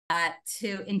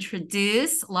to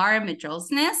introduce Lora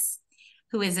Mjolsness,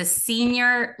 who is a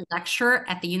senior lecturer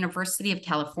at the University of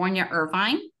California,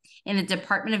 Irvine, in the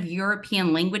Department of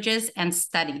European Languages and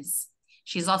Studies.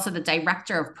 She's also the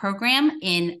director of program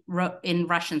in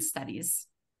Russian Studies.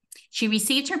 She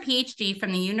received her PhD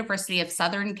from the University of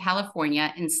Southern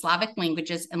California in Slavic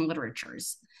languages and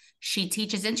literatures. She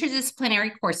teaches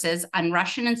interdisciplinary courses on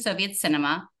Russian and Soviet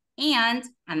cinema and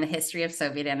on the history of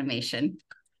Soviet animation.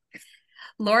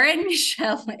 Lora and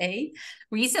Michele Leigh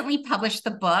recently published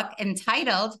the book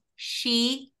entitled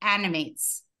She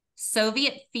Animates,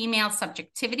 Soviet Female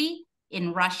Subjectivity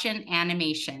in Russian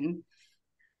Animation,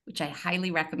 which I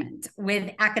highly recommend,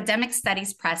 with Academic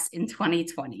Studies Press in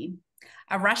 2020.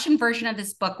 A Russian version of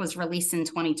this book was released in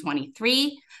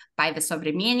 2023 by the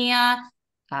Современная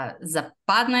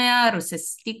Западная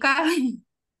Russistika.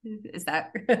 Is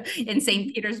that in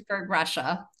St. Petersburg,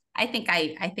 Russia? I think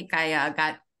I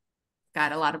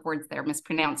got a lot of words there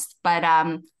mispronounced, but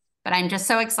I'm just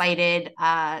so excited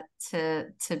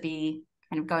to be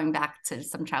kind of going back to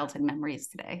some childhood memories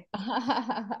today.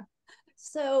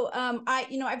 So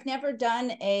I've never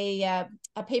done a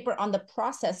paper on the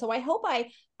process, so I hope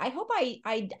I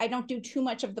don't do too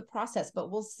much of the process, but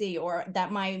we'll see, or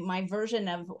that my version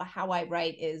of how I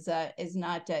write is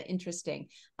not interesting.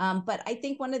 But I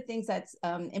think one of the things that's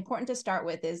important to start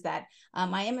with is that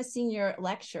I am a senior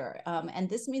lecturer, and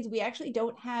this means we actually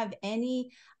don't have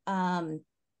any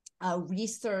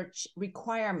research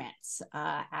requirements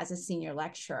as a senior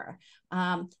lecturer.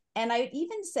 And I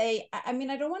even say, I mean,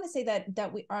 I don't want to say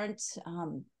that we aren't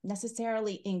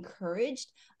necessarily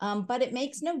encouraged, but it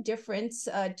makes no difference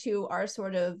to our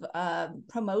sort of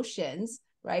promotions,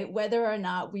 right? Whether or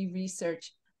not we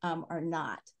research or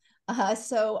not.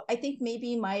 So I think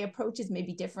maybe my approach is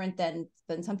maybe different than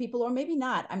some people, or maybe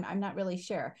not. I'm not really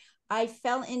sure. I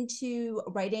fell into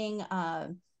writing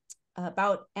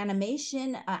about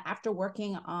animation after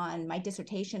working on my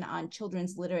dissertation on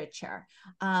children's literature.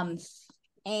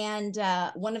 And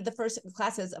one of the first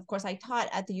classes, of course, I taught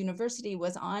at the university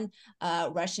was on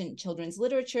Russian children's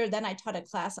literature. Then I taught a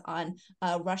class on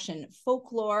Russian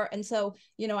folklore. And so,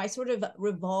 I sort of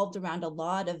revolved around a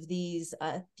lot of these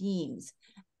themes.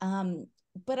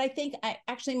 But I think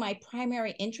actually my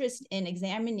primary interest in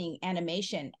examining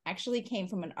animation actually came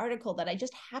from an article that I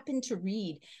just happened to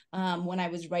read when I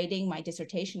was writing my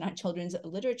dissertation on children's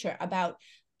literature about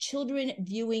children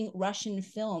viewing Russian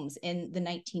films in the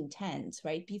 1910s,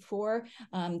 right? Before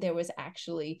there was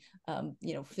actually,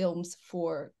 films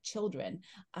for children.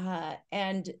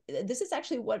 And this is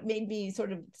actually what made me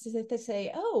sort of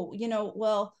say, oh,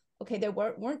 well, okay, there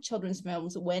weren't children's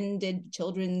films. When did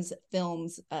children's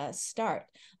films start?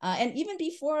 And even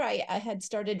before I had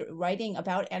started writing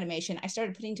about animation, I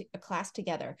started putting a class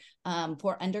together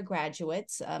for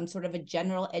undergraduates, sort of a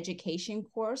general education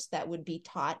course that would be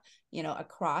taught,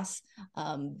 across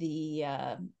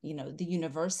the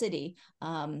university.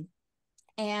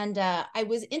 And I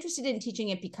was interested in teaching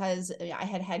it because I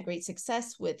had had great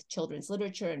success with children's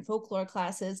literature and folklore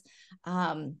classes.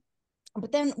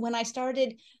 But then when I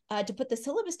started to put the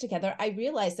syllabus together, I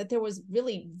realized that there was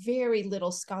really very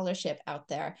little scholarship out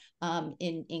there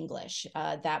in English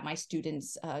that my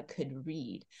students could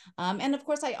read. And of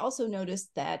course, I also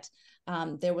noticed that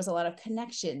there was a lot of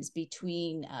connections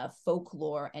between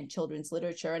folklore and children's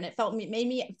literature. And it made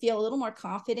me feel a little more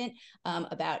confident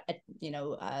about,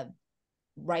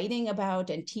 writing about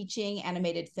and teaching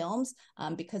animated films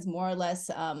because more or less,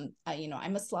 I'm a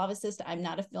Slavicist. I'm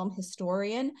not a film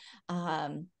historian.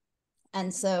 And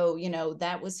so,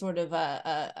 that was sort of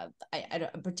a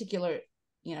particular,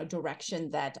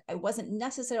 direction that I wasn't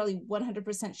necessarily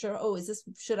 100% sure. Oh,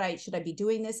 should I be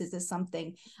doing this? Is this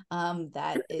something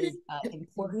that is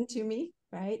important to me?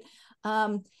 Right.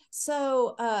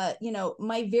 So,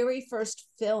 my very first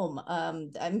film,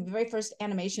 very first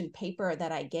animation paper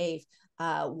that I gave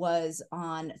was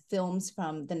on films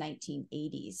from the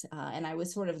 1980s. And I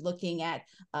was sort of looking at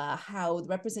how the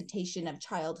representation of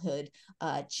childhood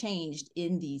changed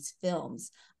in these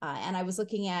films. And I was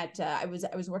looking at, I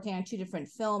was working on two different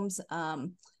films,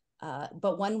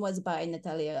 but one was by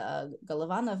Natalia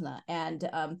Golovanovna. And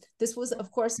this was,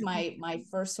 of course, my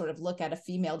first sort of look at a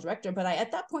female director, but I,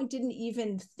 at that point, didn't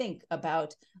even think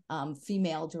about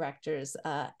female directors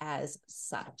as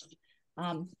such.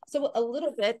 So a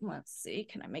little bit, let's see,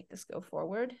 can I make this go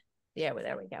forward? Yeah, well,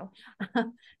 there we go.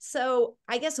 So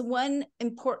I guess one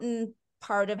important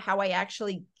part of how I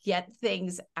actually get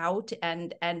things out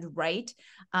and write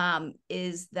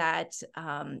is that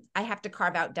I have to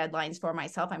carve out deadlines for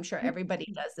myself. I'm sure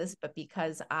everybody does this, but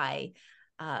because I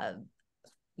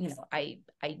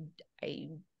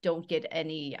don't get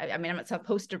any, I mean, I'm not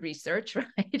supposed to research,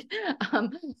 right?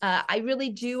 I really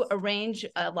do arrange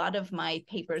a lot of my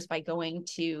papers by going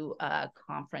to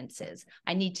conferences.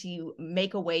 I need to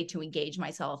make a way to engage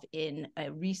myself in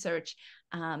research.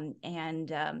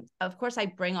 Of course, I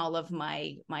bring all of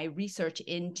my research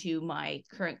into my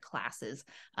current classes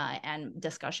and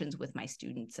discussions with my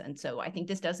students. And so I think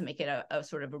this does make it a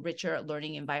sort of a richer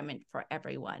learning environment for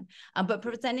everyone. But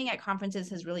presenting at conferences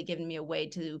has really given me a way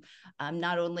to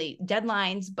not only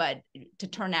deadlines, but to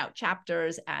turn out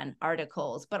chapters and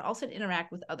articles, but also to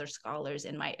interact with other scholars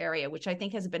in my area, which I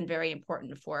think has been very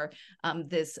important for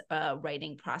this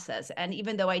writing process. And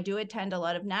even though I do attend a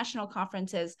lot of national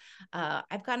conferences,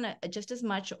 I've gotten just as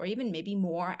much or even maybe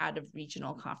more out of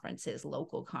regional conferences,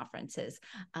 local conferences.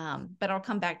 But I'll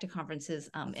come back to conferences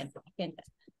in a second.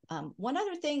 One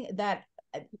other thing that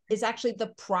is actually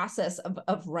the process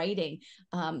of writing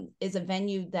is a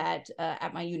venue that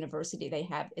at my university they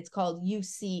have. It's called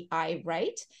UCI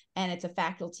Write, and it's a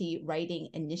faculty writing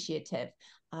initiative.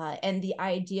 And the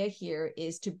idea here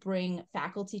is to bring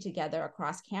faculty together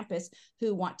across campus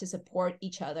who want to support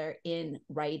each other in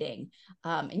writing.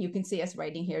 And you can see us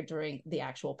writing here during the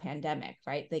actual pandemic,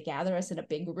 right? They gather us in a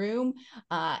big room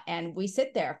and we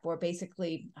sit there for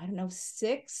basically, I don't know,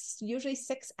 usually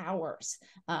 6 hours.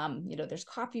 There's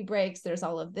coffee breaks, there's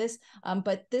all of this,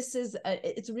 but this is,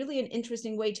 it's really an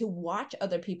interesting way to watch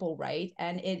other people write,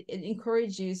 and it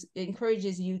encourages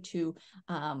you to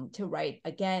write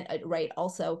again, write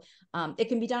also. It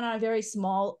can be done on a very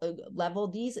small level.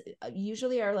 These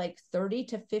usually are like 30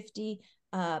 to 50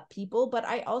 people, but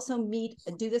I also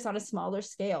do this on a smaller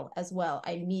scale as well.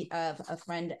 I meet a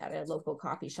friend at a local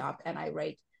coffee shop and I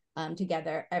write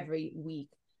together every week.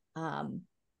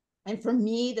 And for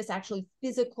me, this actually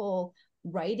physical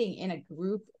writing in a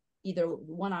group, either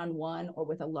one-on-one or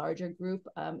with a larger group,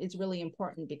 is really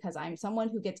important because I'm someone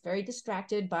who gets very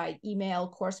distracted by email,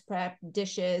 course prep,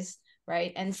 dishes,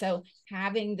 right? And so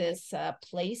having this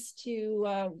place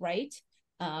to write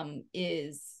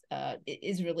is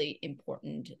really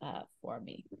important for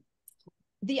me.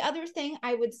 The other thing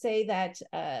I would say that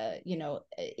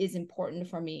is important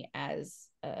for me as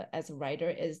a writer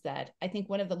is that I think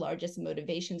one of the largest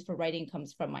motivations for writing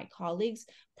comes from my colleagues.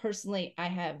 Personally, I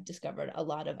have discovered a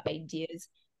lot of ideas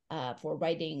for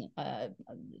writing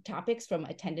topics from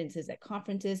attendances at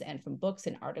conferences and from books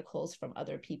and articles from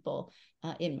other people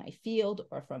in my field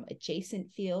or from adjacent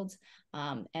fields.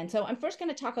 And so I'm first going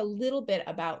to talk a little bit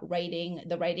about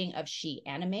the writing of She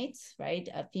Animates, right?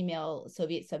 A female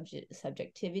Soviet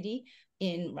subjectivity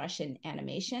in Russian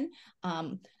animation.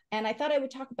 And I thought I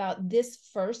would talk about this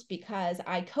first because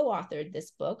I co-authored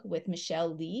this book with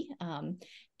Michele Leigh,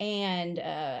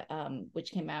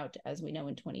 which came out, as we know,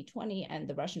 in 2020, and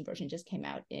the Russian version just came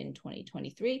out in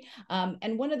 2023.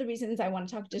 And one of the reasons I want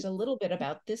to talk just a little bit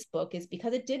about this book is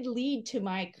because it did lead to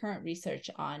my current research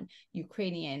on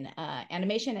Ukrainian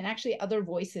animation and actually other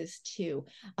voices too.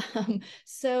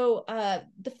 So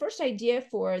the first idea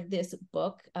for this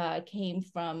book came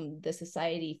from the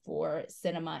Society for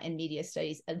Cinema and Media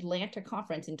Studies Atlanta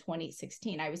conference in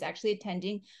 2016. I was actually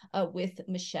attending with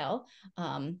Michele.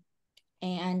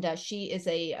 And she is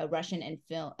a Russian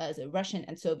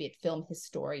and Soviet film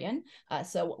historian.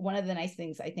 So one of the nice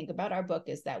things I think about our book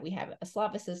is that we have a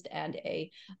Slavicist and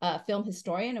a film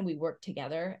historian, and we work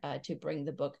together to bring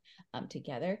the book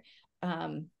together.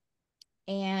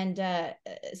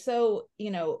 So,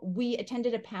 we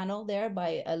attended a panel there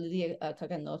by Lilia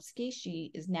Kaganovsky.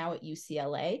 She is now at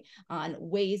UCLA on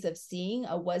ways of seeing,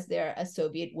 was there a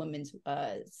Soviet women's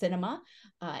cinema?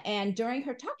 And during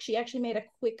her talk, she actually made a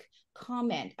quick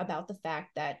comment about the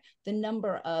fact that the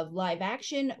number of live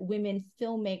action women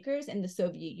filmmakers in the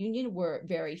Soviet Union were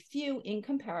very few in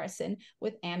comparison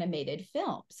with animated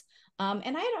films.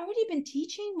 And I had already been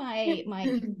teaching my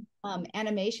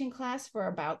animation class for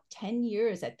about 10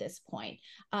 years at this point.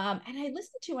 And I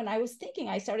listened to, and I was thinking,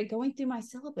 I started going through my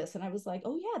syllabus and I was like,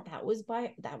 oh yeah, that was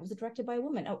directed by a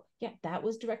woman. Oh yeah, that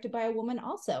was directed by a woman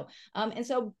also. And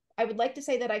so I would like to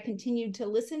say that I continued to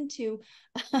listen to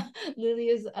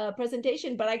Lilia's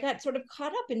presentation, but I got sort of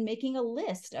caught up in making a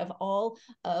list of all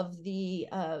of the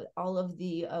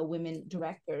women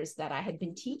directors that I had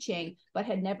been teaching, but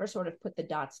had never sort of put the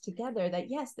dots together that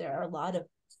yes, there are a lot of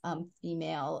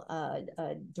female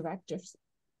directors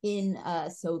in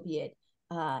Soviet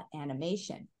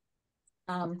animation.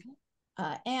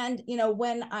 And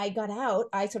when I got out,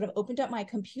 I sort of opened up my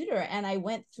computer and I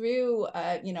went through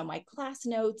my class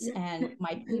notes and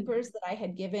my papers that I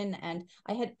had given, and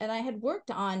I had worked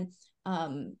on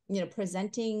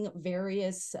presenting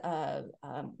various,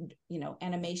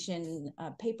 animation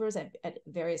papers at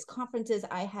various conferences.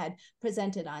 I had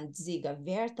presented on Dziga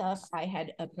Vertov. I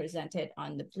had presented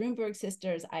on the Brunberg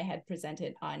sisters. I had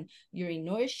presented on Yuri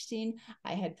Neustein.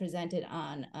 I had presented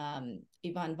on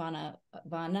Ivan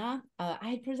Vana. I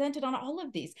had presented on all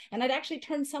of these, and I'd actually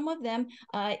turned some of them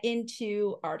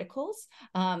into articles.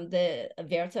 The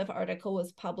Vertov article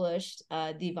was published.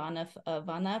 The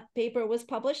Vana paper was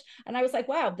published. And I was like,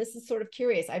 wow, this is sort of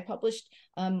curious. I published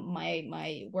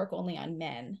my work only on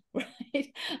men, right?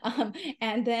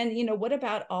 And then, what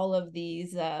about all of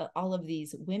these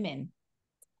women?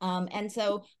 And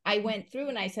so I went through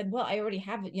and I said, well, I already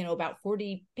have, about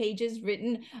 40 pages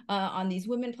written on these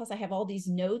women. Plus I have all these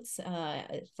notes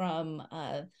from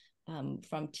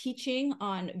teaching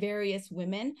on various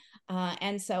women.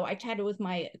 And so I chatted with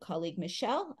my colleague,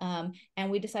 Michele, and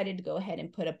we decided to go ahead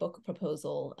and put a book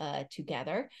proposal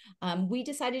together. We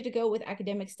decided to go with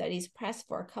Academic Studies Press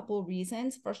for a couple of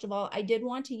reasons. First of all, I did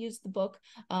want to use the book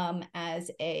as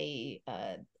a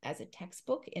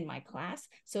textbook in my class.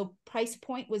 So price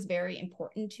point was very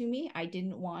important to me. I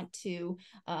didn't want to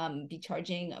be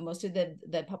charging, most of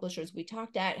the publishers we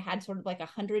talked at had sort of like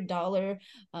 $100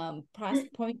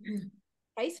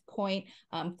 price point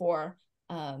for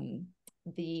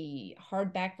the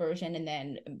hardback version, and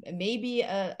then maybe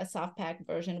a softback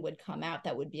version would come out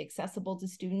that would be accessible to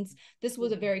students. This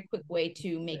was a very quick way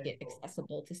to make it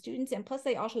accessible to students, and plus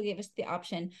they also gave us the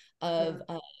option of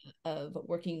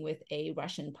working with a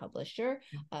Russian publisher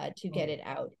to get it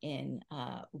out in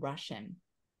Russian.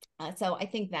 So I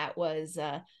think that was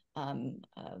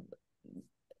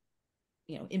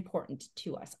important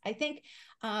to us. I think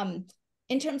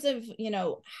in terms of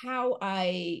how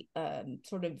I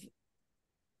sort of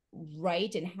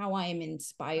write and how I am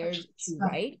inspired to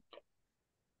write,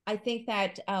 I think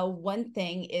that one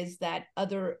thing is that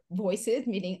other voices,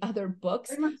 meaning other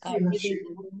books, really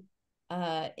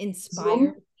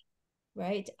inspire,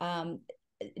 right?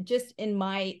 Just in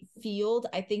my field,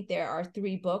 I think there are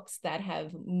 3 books that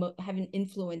have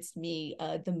influenced me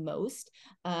the most.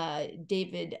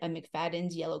 David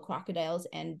McFadden's Yellow Crocodiles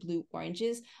and Blue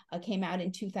Oranges came out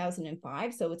in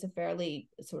 2005, so it's a fairly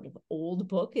sort of old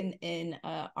book in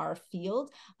our field.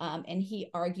 And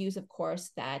he argues, of course,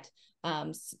 that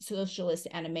socialist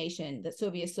animation, the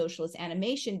Soviet socialist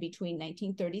animation between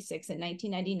 1936 and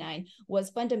 1999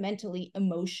 was fundamentally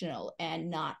emotional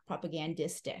and not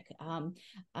propagandistic.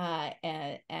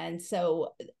 And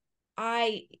so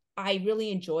I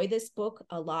really enjoy this book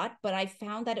a lot, but I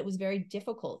found that it was very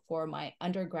difficult for my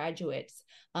undergraduates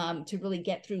to really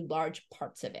get through large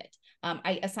parts of it.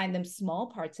 I assigned them small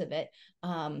parts of it.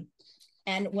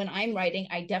 And when I'm writing,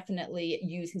 I definitely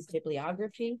use his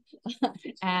bibliography,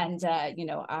 and I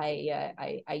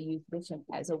use this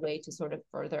as a way to sort of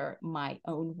further my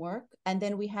own work. And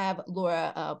then we have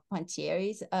Lora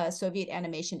Pontieri's Soviet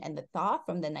Animation and the Thaw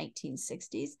from the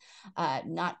 1960s,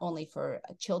 not only for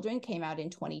children, came out in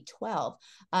 2012.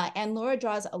 And Lora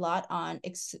draws a lot on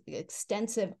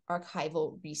extensive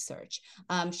archival research.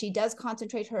 She does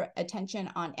concentrate her attention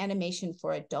on animation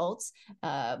for adults,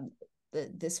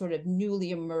 the sort of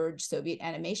newly emerged Soviet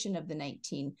animation of the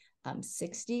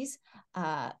 1960s.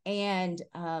 And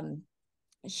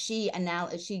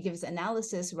she gives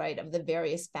analysis, right, of the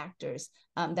various factors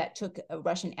that took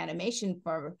Russian animation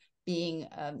from being,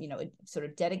 sort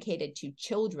of dedicated to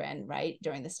children, right,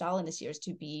 during the Stalinist years,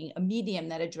 to being a medium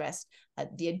that addressed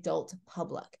the adult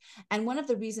public. And one of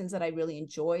the reasons that I really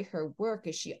enjoy her work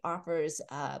is she offers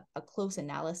a close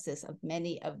analysis of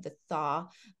many of the Thaw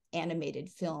animated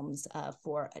films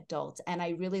for adults. And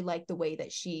I really like the way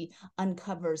that she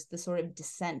uncovers the sort of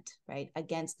dissent, right,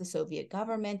 against the Soviet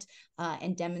government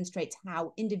and demonstrates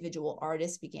how individual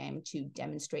artists began to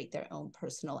demonstrate their own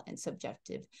personal and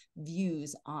subjective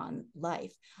views on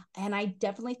life. And I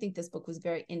definitely think this book was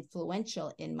very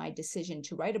influential in my decision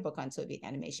to write a book on Soviet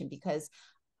animation, because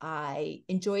I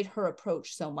enjoyed her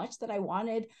approach so much that I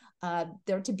wanted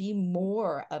there to be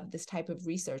more of this type of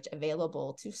research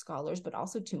available to scholars, but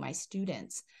also to my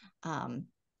students.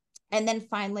 And then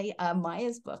finally,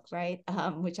 Maya's book, right,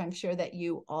 which I'm sure that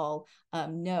you all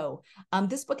know.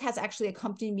 This book has actually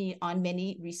accompanied me on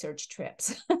many research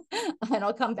trips, and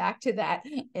I'll come back to that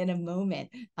in a moment.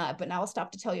 But now I'll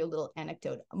stop to tell you a little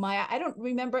anecdote. Maya, I don't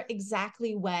remember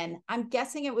exactly when. I'm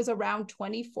guessing it was around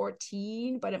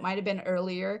 2014, but it might have been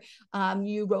earlier.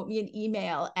 You wrote me an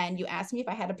email and you asked me if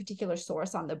I had a particular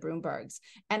source on the Brunbergs,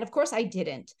 and of course I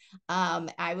didn't.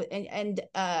 I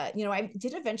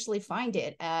did eventually find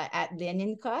it at at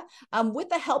Leninka with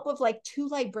the help of like 2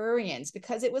 librarians,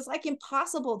 because it was like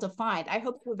impossible to find. I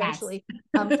hope you eventually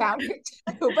found it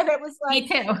too, but it was like, me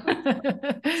too.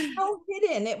 so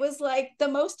hidden. It was like the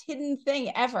most hidden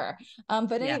thing ever.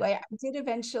 But anyway, I did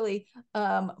eventually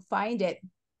find it.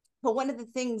 But one of the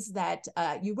things that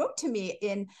you wrote to me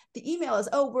in the email is,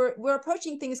 oh, we're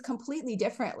approaching things completely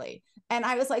differently. And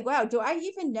I was like, wow, do I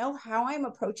even know how I'm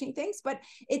approaching things? But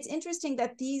it's interesting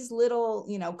that these little,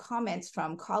 comments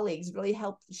from colleagues really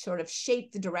help sort of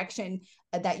shape the direction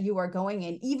that you are going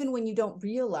in, even when you don't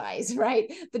realize,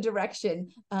 right, the direction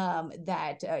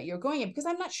that you're going in. Because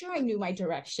I'm not sure I knew my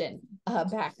direction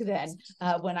back then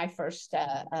when I first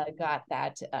got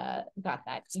that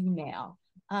email.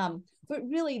 But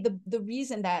really, the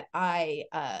reason that I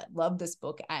love this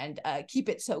book and keep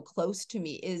it so close to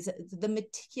me is the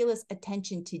meticulous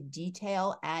attention to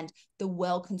detail and the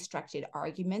well-constructed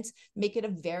arguments make it a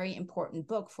very important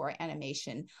book for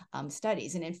animation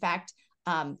studies. And in fact,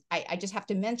 I just have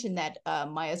to mention that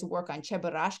Maya's work on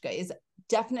Cheburashka is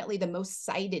definitely the most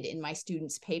cited in my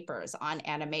students' papers on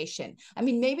animation. I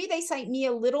mean, maybe they cite me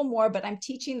a little more, but I'm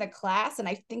teaching the class and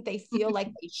I think they feel like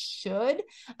they should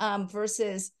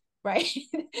versus, right,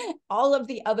 all of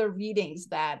the other readings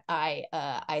that I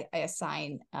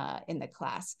assign in the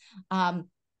class.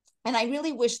 And I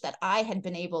really wish that I had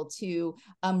been able to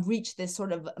reach this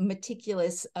sort of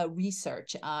meticulous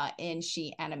research in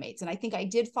She Animates. And I think I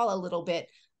did fall a little bit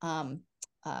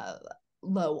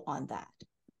low on that.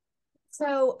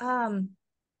 So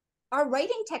our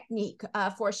writing technique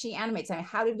for She Animates, I mean,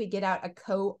 how did we get out a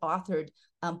co-authored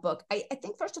book? I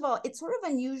think, first of all, it's sort of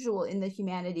unusual in the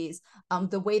humanities,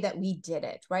 the way that we did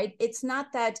it, right? It's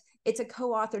not that it's a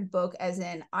co-authored book as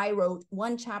in I wrote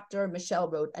one chapter, Michele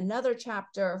wrote another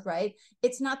chapter, right?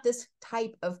 It's not this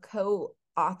type of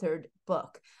co-authored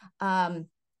book.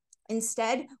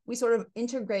 Instead, we sort of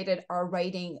integrated our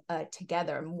writing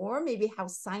together, more maybe how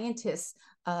scientists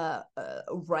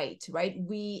write, right?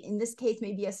 We, in this case,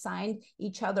 maybe assigned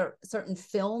each other certain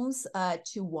films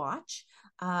to watch.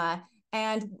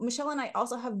 And Michele and I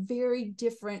also have very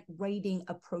different writing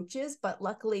approaches, but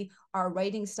luckily our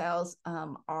writing styles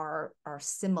are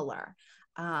similar.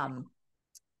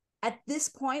 At this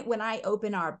point, when I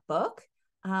open our book,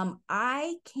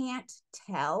 I can't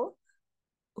tell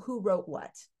who wrote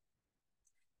what.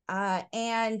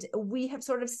 And we have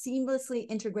sort of seamlessly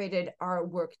integrated our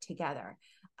work together.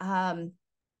 In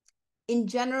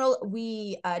general,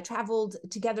 we traveled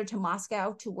together to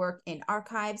Moscow to work in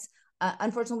archives.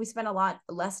 Unfortunately, we spent a lot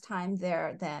less time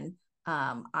there than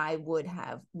I would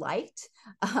have liked.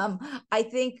 I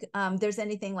think there's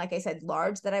anything, like I said,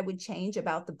 large that I would change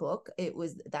about the book. It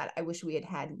was that I wish we had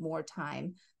had more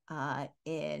time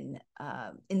in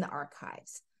the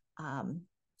archives.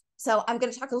 So I'm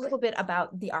going to talk a little bit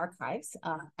about the archives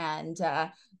and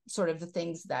sort of the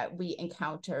things that we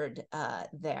encountered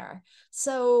there.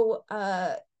 So,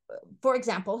 for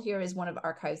example, here is one of the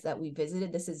archives that we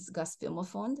visited. This is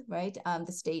Gosfilmfond, right?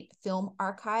 The State Film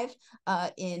Archive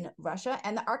in Russia.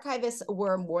 And the archivists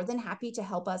were more than happy to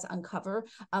help us uncover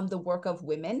the work of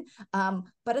women.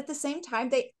 But at the same time,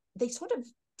 they sort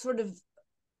of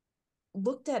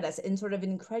looked at us in sort of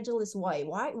an incredulous way.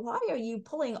 Why are you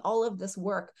pulling all of this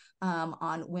work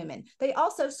on women? They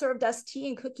also served us tea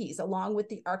and cookies along with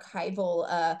the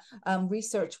archival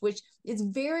research, which is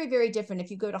very, very different. If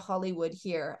you go to Hollywood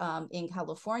here in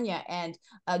California and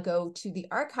go to the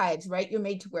archives, right, you're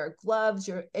made to wear gloves,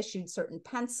 you're issued certain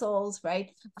pencils, right?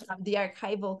 The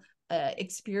archival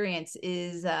experience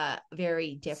is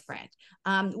very different.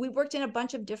 We worked in a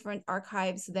bunch of different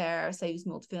archives there,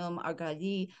 Soyuzmultfilm,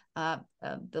 Argali,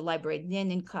 the Library of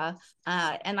Leninka,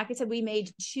 and like I said, we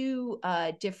made two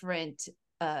different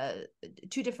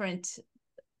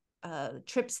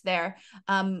trips there.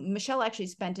 Michele actually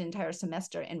spent an entire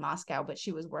semester in Moscow, but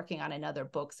she was working on another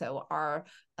book, so our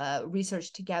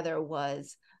research together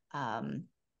was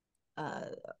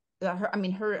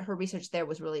her research there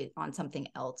was really on something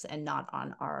else and not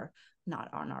on our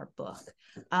book.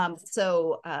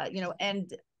 So I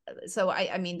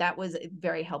mean, that was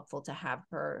very helpful to have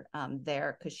her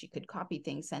there because she could copy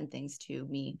things, send things to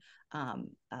me,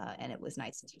 and it was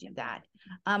nice to do that.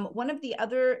 One of the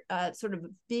other sort of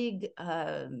big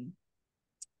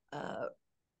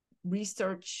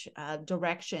research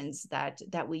directions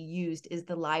that we used is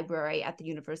the library at the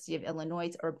University of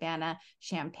Illinois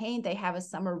Urbana-Champaign. They have a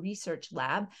summer research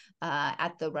lab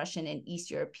at the Russian and East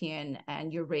European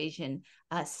and Eurasian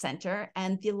Center,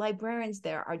 and the librarians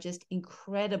there are just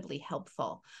incredibly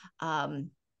helpful.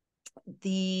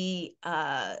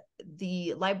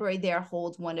 the library there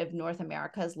holds one of North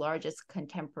America's largest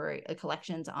contemporary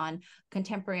collections on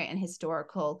contemporary and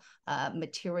historical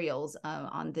materials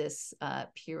on this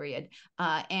period.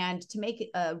 And to make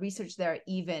research there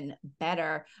even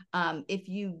better, if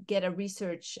you get a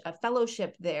research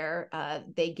fellowship there,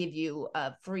 they give you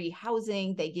free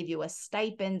housing, they give you a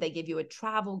stipend, they give you a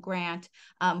travel grant.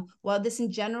 While this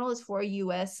in general is for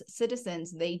U.S.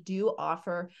 citizens, they do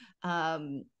offer,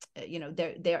 you know,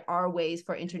 there are ways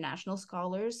for international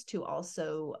scholars to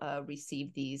also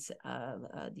receive this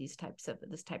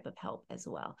type of help as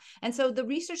well. And so the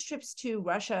research trips to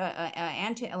Russia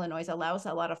and to Illinois allows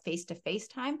a lot of face-to-face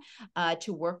time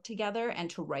to work together and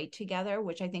to write together,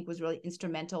 which I think was really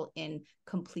instrumental in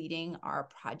completing our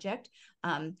project.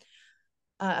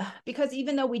 Because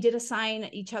even though we did assign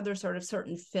each other sort of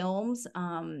certain films,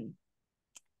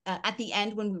 at the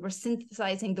end, when we were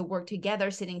synthesizing the work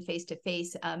together, sitting face to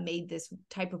face, made this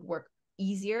type of work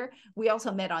easier. We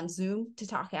also met on Zoom to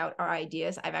talk out our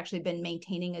ideas. I've actually been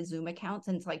maintaining a Zoom account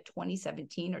since like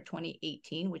 2017 or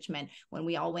 2018, which meant when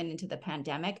we all went into the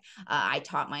pandemic, I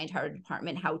taught my entire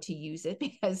department how to use it,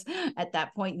 because at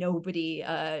that point, nobody,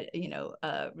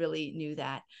 really knew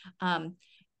that.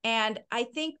 And I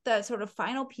think the sort of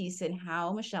final piece in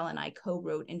how Michele and I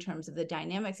co-wrote in terms of the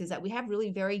dynamics is that we have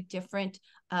really very different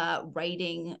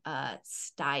writing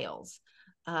styles.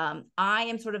 I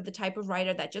am sort of the type of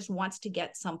writer that just wants to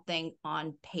get something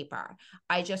on paper.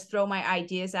 I just throw my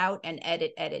ideas out and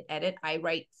edit. I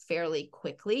write fairly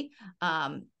quickly.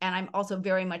 And I'm also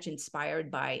very much inspired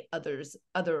by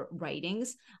other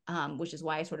writings, which is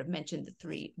why I sort of mentioned the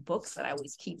 3 books that I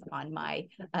always keep on my,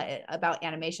 about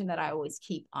animation that I always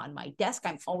keep on my desk.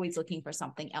 I'm always looking for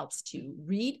something else to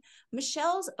read.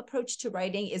 Michele's approach to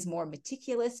writing is more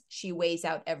meticulous. She weighs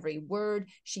out every word.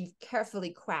 She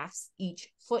carefully crafts each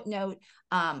footnote.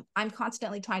 I'm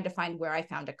constantly trying to find where I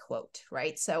found a quote,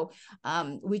 right? So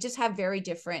we just have very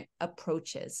different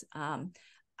approaches.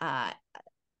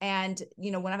 And,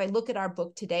 you know, when I look at our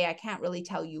book today, I can't really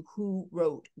tell you who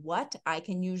wrote what. I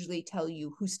can usually tell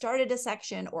you who started a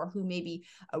section or who maybe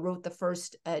wrote the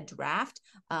first draft.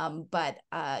 But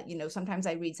you know, sometimes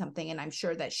I read something and I'm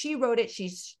sure that she wrote it. She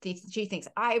thinks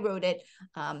I wrote it.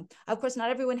 Of course,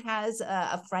 not everyone has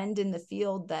a friend in the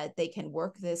field that they can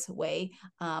work this way.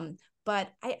 But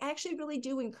I actually really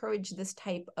do encourage this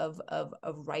type of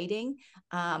writing.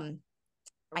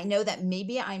 I know that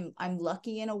maybe I'm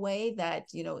lucky in a way that,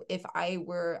 you know, if I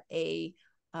were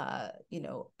not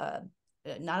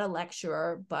a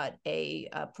lecturer, but a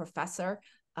professor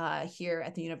here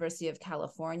at the University of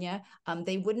California,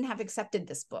 they wouldn't have accepted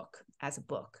this book as a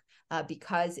book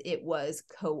because it was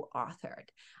co-authored.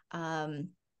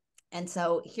 And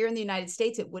so here in the United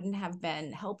States, it wouldn't have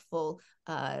been helpful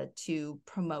to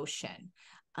promotion.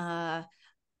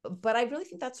 But I really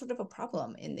think that's sort of a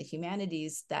problem in the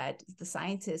humanities that the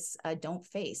scientists don't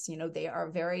face. You know, they are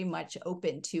very much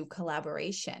open to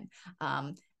collaboration,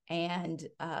 and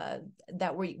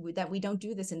that we don't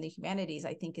do this in the humanities,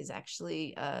 I think is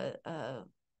actually I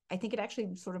think it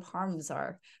actually sort of harms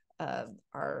our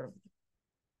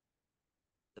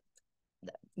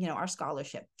our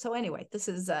scholarship. So anyway, this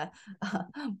is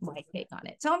my take on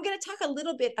it. So I'm going to talk a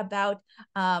little bit about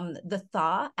the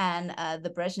thaw and the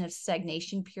Brezhnev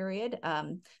stagnation period.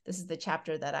 This is the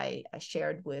chapter that I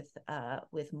shared with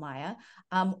Maya.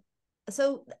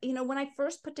 So, you know, when I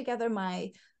first put together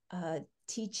my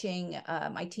teaching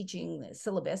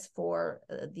syllabus for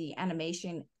the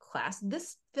animation class,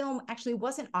 this film actually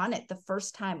wasn't on it the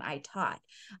first time I taught.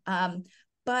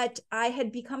 But I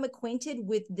had become acquainted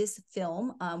with this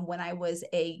film when I was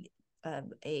a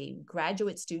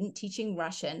graduate student teaching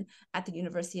Russian at the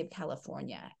University of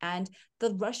California. And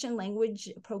the Russian language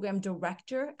program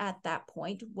director at that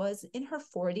point was in her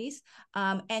 40s.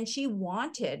 And she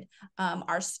wanted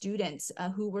our students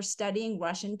who were studying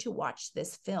Russian to watch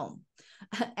this film.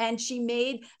 And she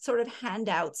made sort of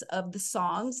handouts of the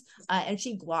songs and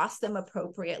she glossed them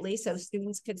appropriately so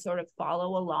students could sort of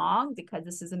follow along, because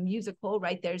this is a musical,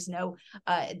 right? There's no,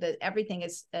 everything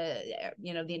is, the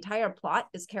entire plot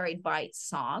is carried by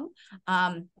song.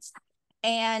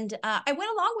 And I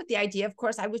went along with the idea. Of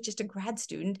course, I was just a grad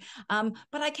student, but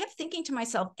I kept thinking to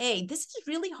myself, this is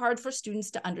really hard for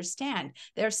students to understand.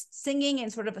 They're singing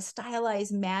in sort of a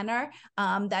stylized manner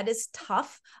that is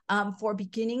tough for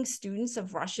beginning students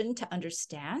of Russian to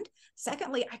understand.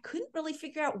 Secondly, I couldn't really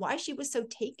figure out why she was so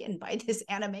taken by this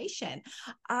animation.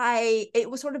 It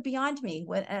was sort of beyond me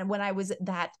when I was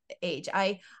that age.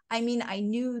 I mean, I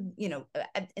knew, you know,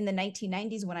 in the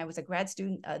 1990s when I was a grad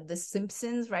student, The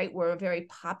Simpsons, right, were a very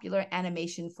popular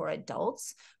animation for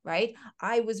adults, right?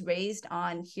 I was raised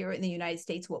on, here in the United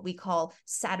States, what we call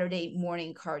Saturday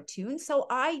morning cartoons. So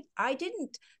I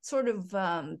didn't sort of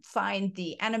find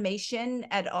the animation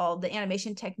at all, the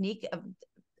animation technique of,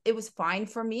 it was fine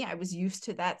for me. I was used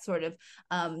to that sort of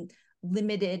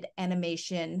limited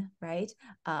animation, right?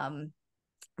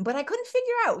 But I couldn't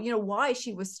figure out, you know, why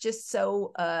she was just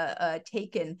so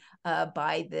taken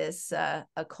by this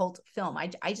occult film.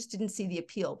 I just didn't see the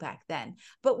appeal back then.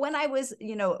 But when I was,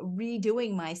 you know,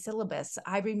 redoing my syllabus,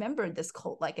 I remembered this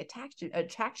cult-like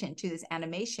attraction to this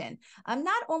animation.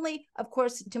 Not only, of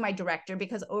course, to my director,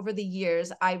 because over the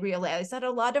years, I realized that a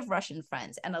lot of Russian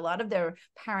friends and a lot of their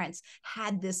parents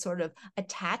had this sort of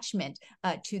attachment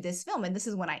to this film. And this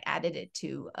is when I added it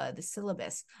to the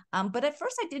syllabus. But at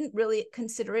first, I didn't really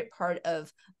consider it part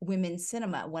of women's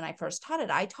cinema. When I first taught it,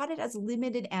 I taught it as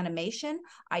limited animation.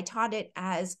 I taught it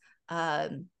as a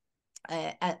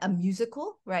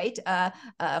musical, right,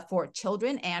 for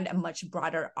children and a much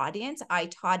broader audience. I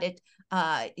taught it,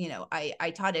 you know,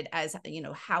 I taught it as, you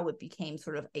know, how it became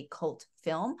sort of a cult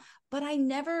film. But I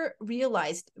never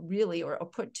realized really, or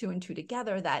put two and two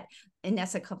together, that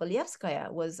Inessa Kovalevskaya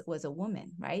was a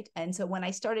woman, right? And so when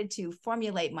I started to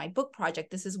formulate my book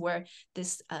project, this is where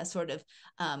this sort of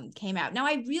came out. Now,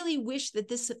 I really wish that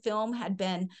this film had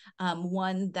been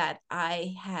one that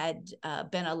I had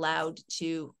been allowed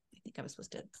to, I think I was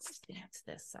supposed to announce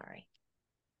this, sorry.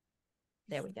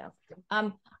 There we go.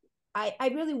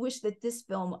 I really wish that this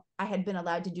film I had been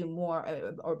allowed to do more,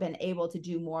 or been able to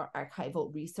do more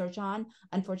archival research on.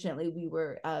 Unfortunately, we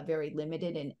were very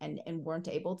limited and weren't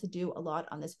able to do a lot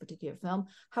on this particular film.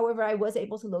 However, I was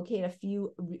able to locate a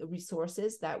few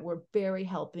resources that were very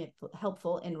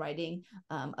helpful in writing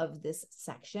of this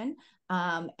section.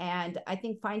 And I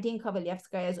think finding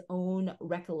Kovalevskaya's own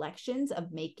recollections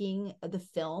of making the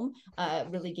film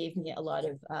really gave me a lot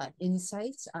of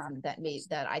insights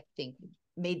that I think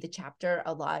made the chapter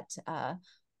a lot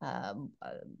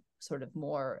sort of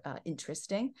more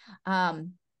interesting.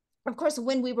 Of course,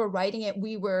 when we were writing it,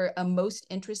 we were most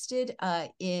interested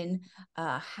in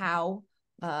how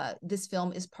this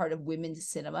film is part of women's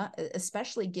cinema,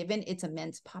 especially given its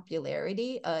immense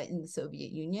popularity in the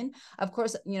Soviet Union. Of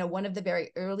course, you know, one of the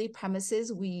very early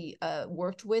premises we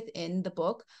worked with in the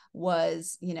book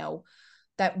was, you know,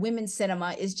 that women's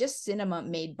cinema is just cinema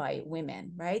made by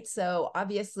women, right? So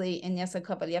obviously, Inessa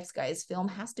Kovalevskaya's film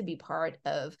has to be part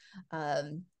of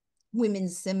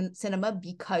women's cinema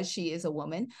because she is a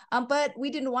woman. But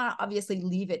we didn't want to obviously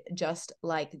leave it just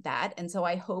like that. And so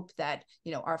I hope that,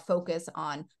 you know, our focus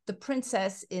on the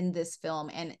princess in this film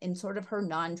and in sort of her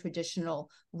non-traditional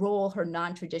role, her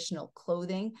non-traditional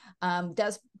clothing,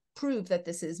 does prove that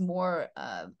this is more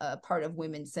a part of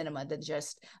women's cinema than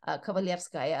just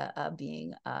Kovalevskaya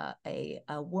being a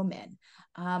woman.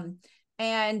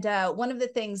 And one of the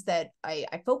things that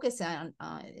I focus on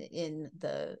in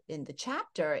the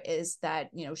chapter is that,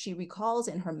 you know, she recalls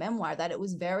in her memoir that it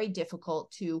was very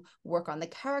difficult to work on the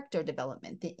character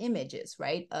development, the images,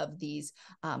 right, of these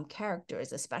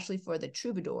characters, especially for the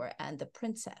troubadour and the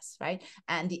princess, right?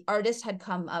 And the artist had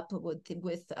come up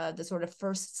with the sort of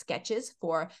first sketches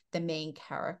for the main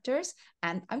characters.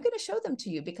 And I'm going to show them to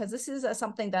you because this is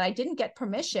something that I didn't get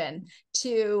permission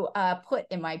to put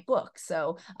in my book.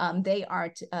 So they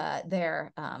aren't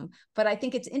there. But I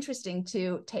think it's interesting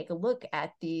to take a look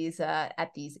at these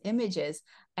images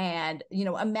and, you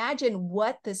know, imagine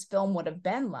what this film would have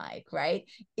been like, right?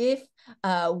 If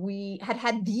we had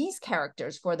had these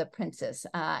characters for the princess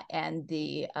and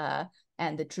the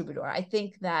troubadour. I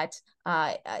think that,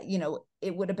 you know,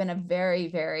 it would have been a very,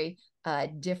 very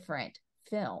different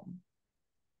film.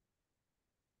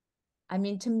 I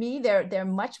mean, to me, they're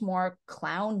much more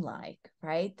clown-like,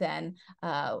 right, than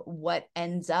what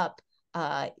ends up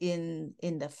in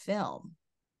the film.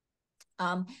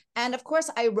 And of course,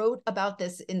 I wrote about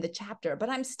this in the chapter, but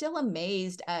I'm still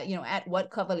amazed, you know, at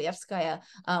what Kovalevskaya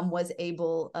was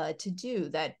able to do.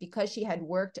 That because she had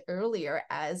worked earlier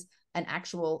as an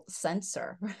actual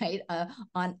censor, right,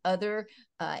 on other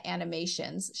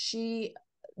animations, she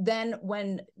then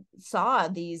when saw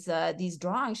these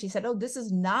drawings, she said, oh, this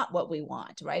is not what we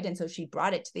want, right? And so she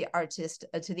brought it to the artist,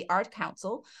 to the art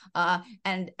council,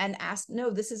 and asked, no,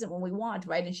 this isn't what we want,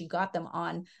 right? And she got them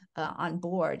on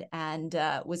board and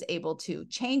was able to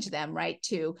change them, right,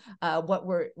 to what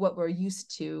we're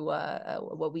used to,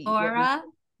 Lora?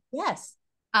 Yes.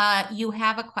 You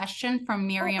have a question from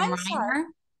Miriam I'm sorry. Reiner.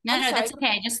 No, I'm no, sorry. that's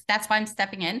okay. That's why I'm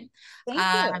stepping in. Thank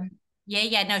you.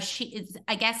 Yeah. No, she is,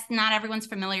 I guess not everyone's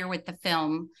familiar with the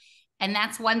film. And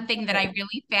that's one thing that I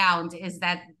really found is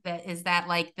that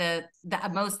like the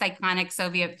most iconic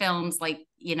Soviet films, like,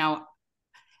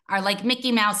 are like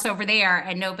Mickey Mouse over there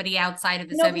and nobody outside of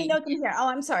the Nobody Soviet knows them here. Oh,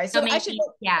 I'm sorry. So So I should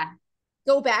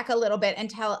go back a little bit and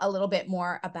tell a little bit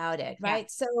more about it, right?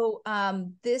 Yeah. So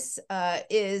this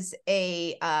is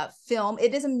a film.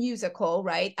 It is a musical,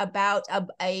 right, about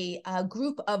a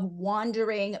group of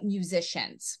wandering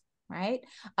musicians, right,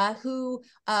 who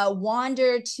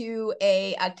wander to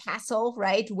a castle,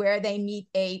 right, where they meet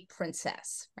a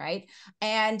princess, right,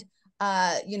 and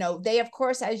they, of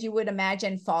course, as you would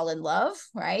imagine, fall in love,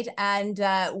 right? And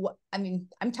I mean,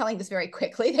 I'm telling this very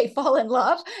quickly. They fall in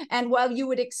love, and while you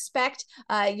would expect,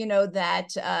 they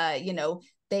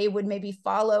would maybe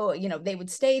follow, they would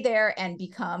stay there and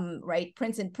become, right,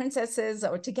 prince and princesses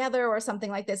or together or something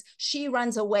like this. She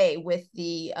runs away with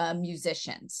the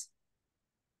musicians.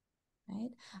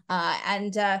 Right.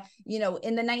 In the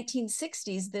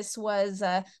 1960s, this was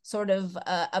sort of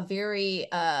a very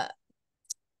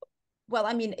well,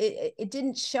 I mean, it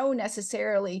didn't show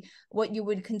necessarily what you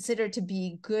would consider to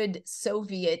be good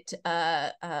Soviet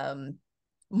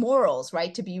morals,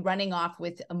 right? To be running off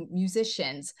with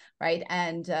musicians, right?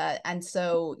 And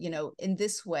so, in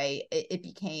this way, it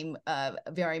became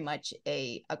very much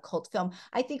a cult film.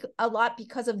 I think a lot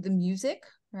because of the music,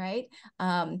 right?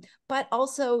 But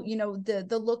also,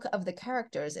 the look of the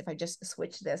characters, if I just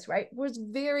switch this, right, was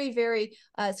very, very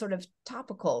sort of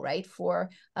topical, right, for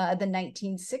the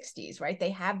 1960s, right? They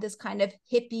have this kind of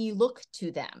hippie look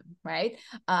to them, right?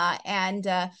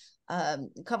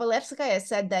 Kovalevskaya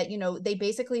said that, they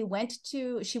basically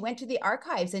she went to the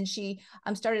archives and she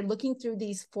started looking through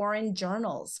these foreign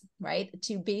journals, right,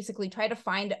 to basically try to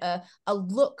find a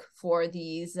look for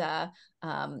these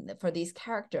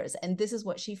characters. And this is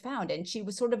what she found. And she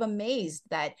was sort of amazed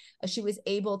that she was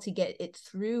able to get it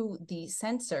through the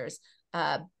censors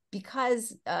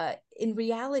because in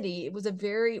reality, it was a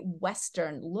very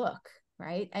Western look,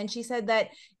 right? And she said that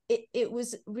it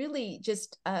was really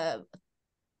just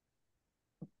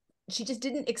she just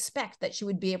didn't expect that she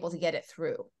would be able to get it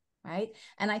through, right?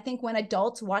 And I think when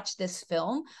adults watch this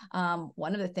film,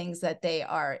 one of the things that they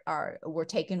were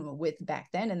taken with back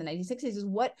then in the 1960s is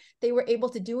what they were able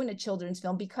to do in a children's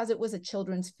film because it was a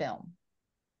children's film.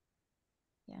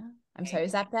 Yeah, I'm sorry,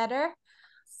 is that better?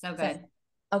 So good.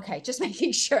 Okay, just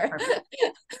making sure.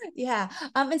 Yeah,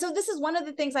 and so this is one of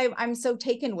the things I'm so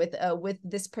taken with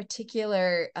this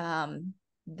particular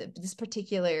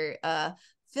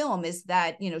film is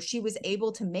that, she was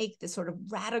able to make this sort of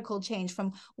radical change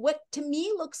from what to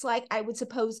me looks like, I would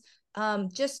suppose,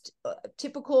 just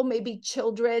typical maybe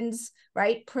children's,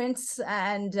 right, prince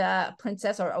and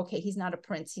princess, or okay, he's not a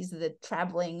prince, he's the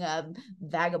traveling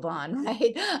vagabond,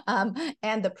 right,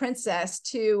 and the princess,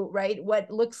 to, right,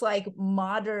 what looks like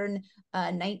modern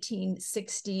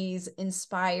 1960s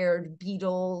inspired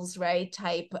Beatles, right,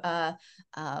 type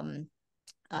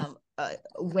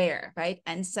wear, right?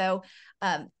 And so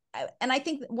and I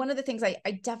think one of the things I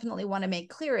definitely want to make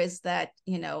clear is that,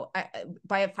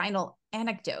 by a final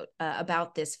anecdote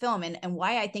about this film and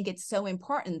why I think it's so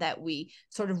important that we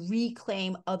sort of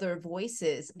reclaim other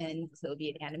voices in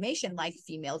Soviet animation, like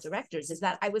female directors, is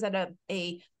that I was at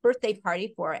a birthday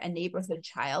party for a neighborhood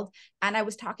child, and I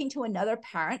was talking to another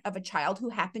parent of a child who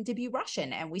happened to be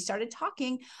Russian, and we started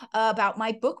talking about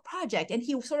my book project, and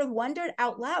he sort of wondered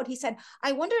out loud, he said,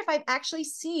 I wonder if I've actually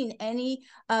seen any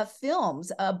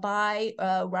films by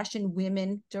Russian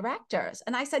women directors.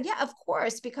 And I said, yeah, of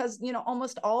course, because,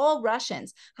 almost all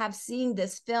Russians have seen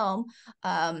this film,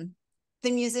 The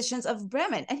Musicians of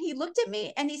Bremen. And he looked at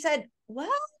me and he said, well,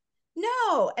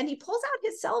 no. And he pulls out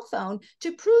his cell phone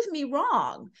to prove me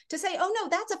wrong, to say, oh, no,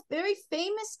 that's a very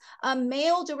famous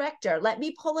male director. Let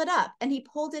me pull it up. And he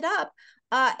pulled it up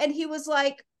and he was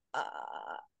like,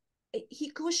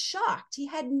 he was shocked. He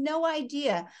had no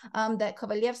idea that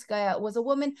Kovalevskaya was a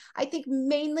woman. I think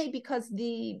mainly because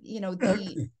the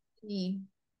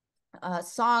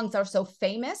songs are so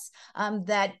famous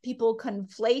that people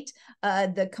conflate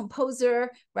the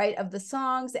composer, right, of the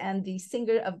songs and the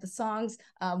singer of the songs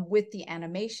with the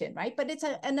animation, right? But it's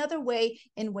another way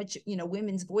in which,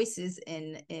 women's voices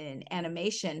in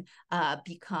animation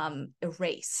become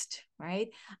erased, right?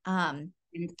 And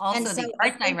also and so the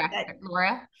art director, that,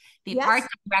 Lora, the yes? art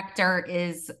director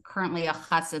is currently a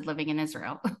chassid living in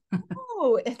Israel.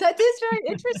 Oh, that is very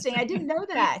interesting. I didn't know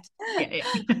that. Yeah.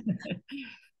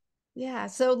 Yeah,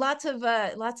 so lots of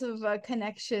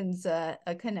connections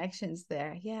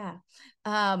there. Yeah.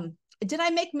 Did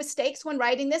I make mistakes when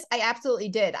writing this? I absolutely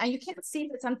did. And you can't see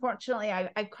this, unfortunately.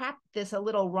 I cropped this a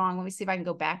little wrong. Let me see if I can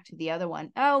go back to the other one.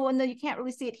 Oh, well, no, you can't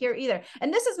really see it here either.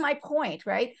 And this is my point,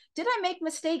 right? Did I make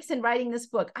mistakes in writing this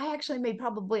book? I actually made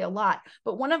probably a lot.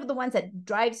 But one of the ones that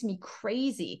drives me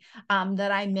crazy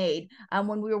that I made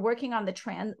when we were working on the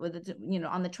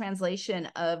translation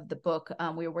of the book,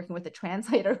 we were working with a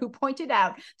translator who pointed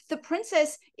out the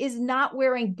princess is not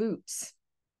wearing boots.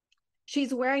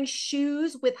 She's wearing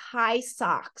shoes with high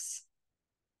socks.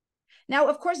 Now,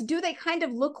 of course, do they kind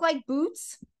of look like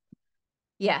boots?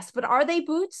 Yes, but are they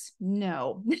boots?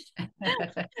 No.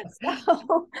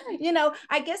 So,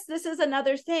 I guess this is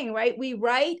another thing, right? We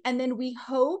write and then we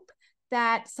hope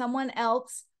that someone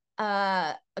else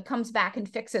comes back and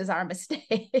fixes our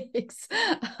mistakes.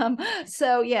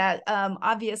 So yeah,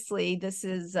 obviously this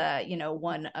is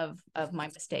one of my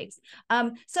mistakes.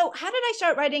 So how did I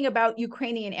start writing about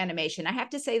Ukrainian animation? I have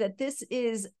to say that this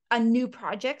is a new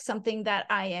project, something that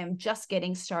I am just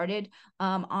getting started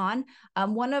on.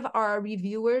 One of our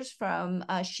reviewers from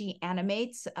She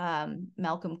Animates,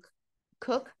 Malcolm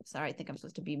Cook, sorry, I think I'm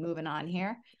supposed to be moving on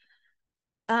here,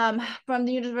 from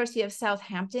the University of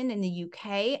Southampton in the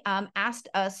UK,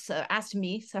 asked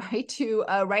me, to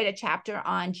write a chapter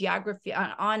on geography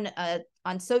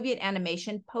on Soviet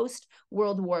animation, post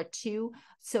World War II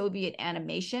Soviet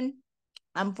animation,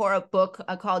 for a book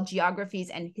called Geographies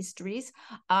and Histories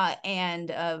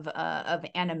and of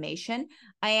animation.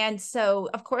 And so,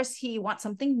 of course, he wants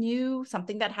something new,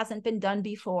 something that hasn't been done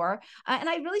before. And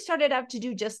I really started out to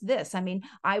do just this. I mean,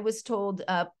 I was told,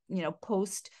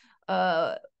 post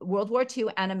World War II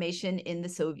animation in the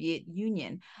Soviet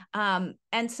Union. And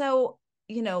so,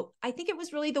 I think it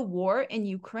was really the war in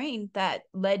Ukraine that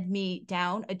led me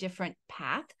down a different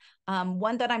path,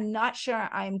 one that I'm not sure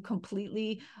I'm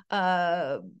completely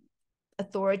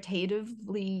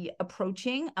authoritatively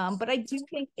approaching, but I do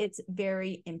think it's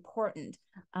very important.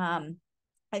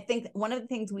 I think one of the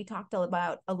things we talked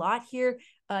about a lot here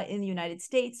in the United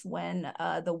States when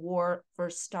the war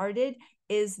first started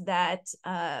is that,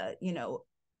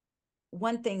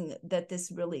 one thing that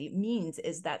this really means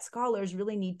is that scholars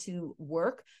really need to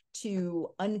work to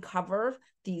uncover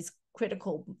these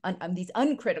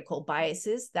uncritical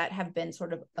biases that have been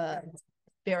sort of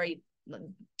very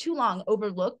too long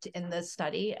overlooked in the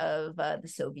study of the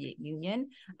Soviet Union.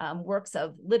 Works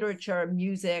of literature,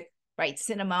 music, right,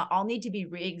 cinema, all need to be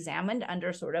re-examined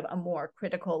under sort of a more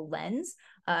critical lens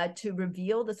to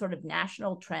reveal the sort of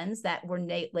national trends that were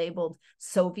labeled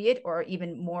Soviet or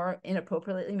even more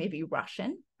inappropriately, maybe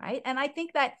Russian, right? And I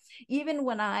think that even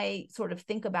when I sort of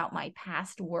think about my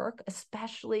past work,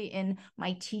 especially in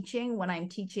my teaching, when I'm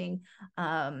teaching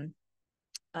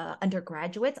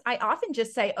undergraduates, I often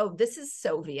just say, oh, this is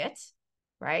Soviet,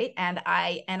 right? And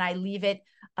I leave it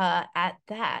at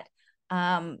that.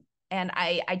 And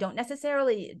I don't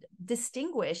necessarily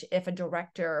distinguish if a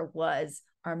director was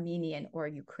Armenian or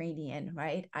Ukrainian,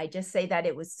 right? I just say that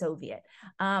it was Soviet.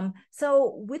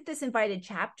 So with this invited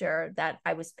chapter that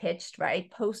I was pitched,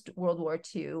 right, post World War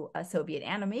II Soviet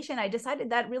animation, I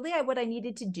decided that really what I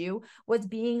needed to do was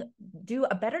do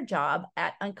a better job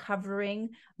at uncovering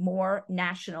more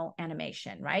national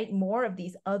animation, right? More of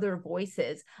these other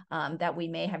voices that we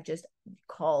may have just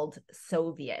called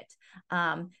Soviet.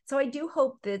 So I do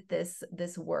hope that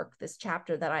this work, this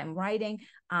chapter that I'm writing,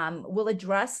 will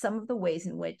address some of the ways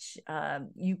in which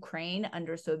Ukraine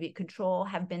under Soviet control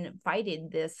have been fighting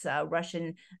this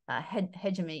Russian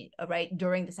hegemony, right,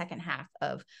 during the second half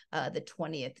of the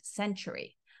 20th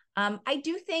century. I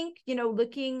do think,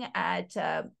 looking at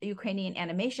Ukrainian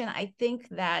animation, I think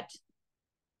that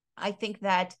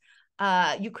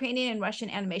Ukrainian and Russian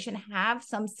animation have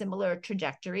some similar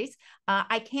trajectories.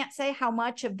 I can't say how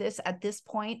much of this at this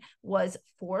point was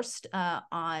forced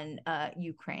on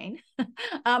Ukraine, but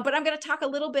I'm going to talk a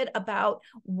little bit about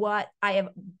what I have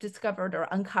discovered or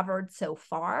uncovered so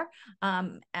far.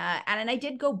 And I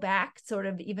did go back sort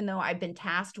of, even though I've been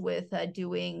tasked with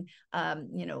doing,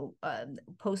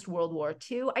 post-World War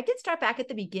II, I did start back at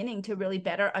the beginning to really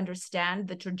better understand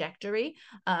the trajectory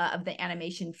of the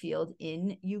animation field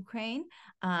in Ukraine.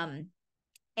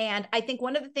 And I think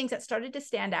one of the things that started to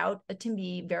stand out to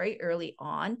me very early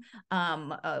on,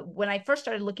 when I first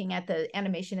started looking at the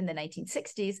animation in the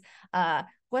 1960s,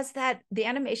 was that the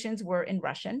animations were in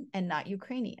Russian and not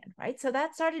Ukrainian, right? So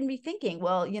that started me thinking,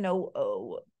 well,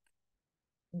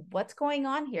 what's going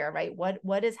on here, right?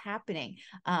 What is happening?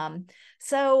 And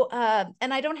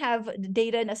I don't have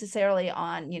data necessarily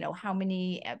on, how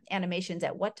many animations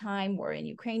at what time were in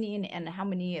Ukrainian and how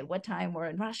many at what time were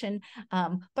in Russian.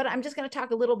 But I'm just going to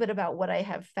talk a little bit about what I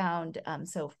have found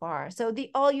so far. So the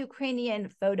All Ukrainian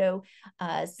Photo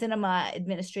Cinema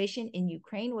Administration in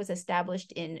Ukraine was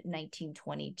established in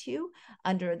 1922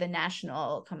 under the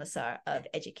National Commissar of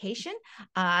Education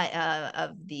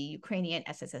of the Ukrainian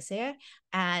SSSR.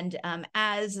 And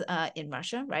as in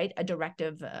Russia, right, a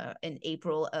directive in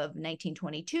April of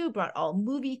 1922 brought all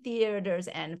movie theaters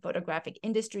and photographic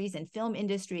industries and film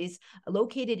industries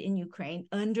located in Ukraine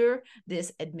under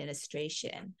this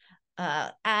administration.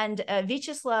 And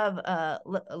Vyacheslav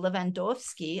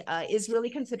Lewandowski is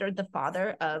really considered the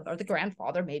father of, or the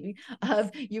grandfather maybe, of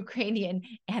Ukrainian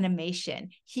animation.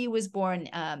 He was born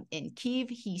in Kiev.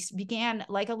 He began,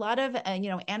 like a lot of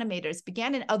animators,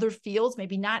 began in other fields,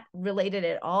 maybe not related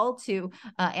at all to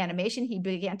animation. He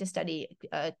began to study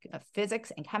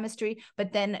physics and chemistry,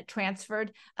 but then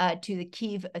transferred to the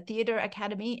Kiev Theater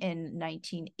Academy in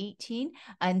 1918,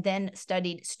 and then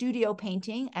studied studio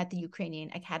painting at the Ukrainian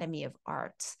Academy of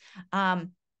Arts.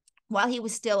 While he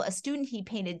was still a student, he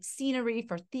painted scenery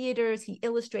for theaters. He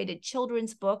illustrated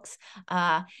children's books.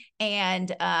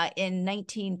 And in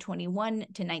 1921 to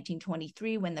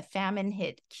 1923, when the famine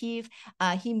hit Kiev,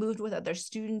 he moved with other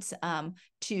students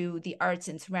to the Arts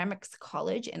and Ceramics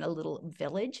College in a little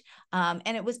village.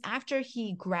 And it was after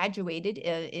he graduated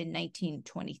in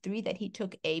 1923 that he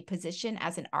took a position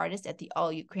as an artist at the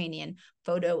All Ukrainian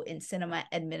Photo and Cinema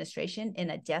Administration in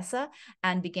Odessa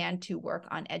and began to work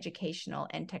on educational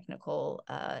and technical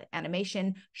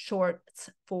animation shorts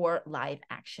for live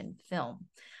action film.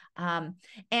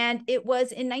 And it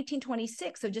was in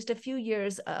 1926, so just a few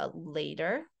years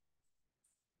later,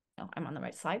 I'm on the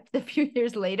right slide, a few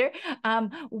years later,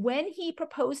 when he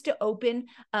proposed to open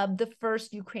the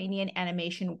first Ukrainian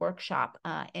animation workshop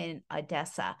in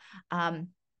Odessa.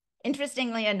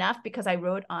 Interestingly enough, because I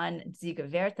wrote on Dziga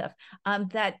Vertov,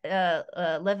 that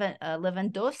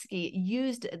Lewandowski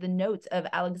used the notes of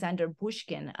Alexander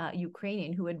Bushkin,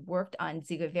 Ukrainian, who had worked on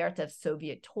Dziga Vertov's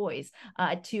Soviet toys,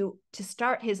 to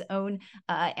start his own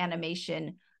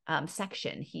animation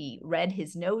section. He read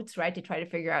his notes, right, to try to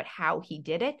figure out how he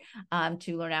did it,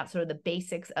 to learn out sort of the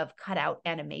basics of cutout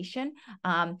animation.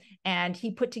 And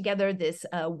he put together this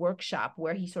workshop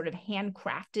where he sort of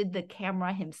handcrafted the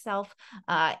camera himself,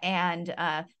 and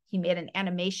he made an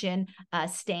animation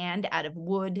stand out of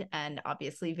wood and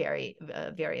obviously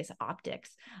various optics.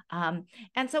 And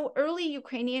so early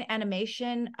Ukrainian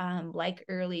animation, like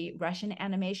early Russian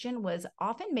animation, was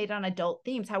often made on adult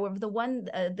themes. However,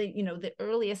 the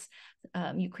earliest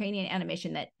Ukrainian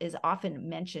animation that is often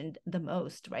mentioned the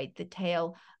most, right, the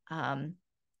tale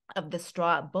of the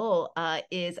straw bull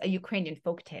is a Ukrainian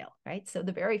folktale, right? So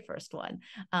the very first one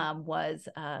was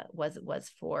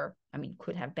for,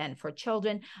 could have been for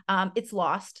children. It's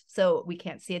lost, so we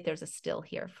can't see it. There's a still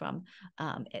here from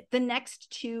it. The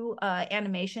next two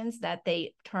animations that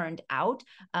they turned out,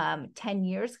 10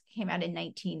 years, came out in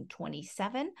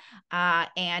 1927,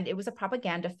 and it was a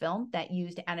propaganda film that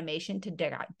used animation to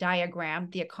diagram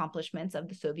the accomplishments of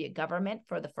the Soviet government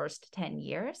for the first 10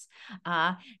 years.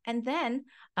 And then,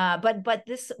 but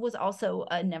this was also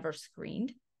never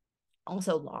screened,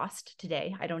 also lost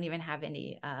today. I don't even have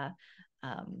any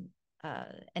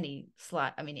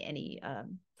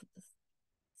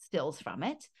stills from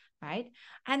it, right?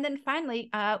 And then finally,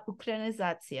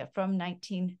 Ukrainizatsiya from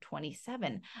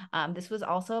 1927. This was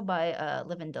also by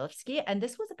Lewandowski, and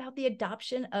this was about the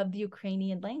adoption of the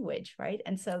Ukrainian language, right?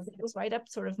 And so it was right up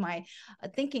sort of my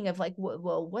thinking of like,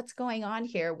 well, what's going on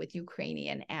here with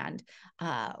Ukrainian and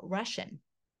Russian?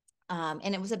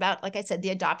 And it was about, like I said,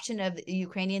 the adoption of the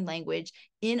Ukrainian language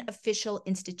in official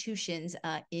institutions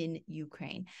in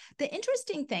Ukraine. The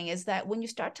interesting thing is that when you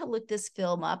start to look this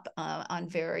film up on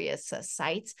various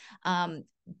sites,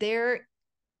 there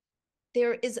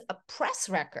is a press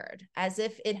record as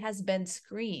if it has been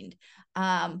screened.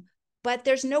 But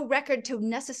there's no record to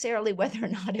necessarily whether or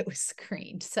not it was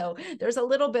screened. So there's a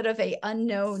little bit of a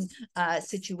unknown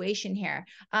situation here.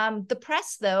 The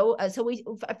press, though, I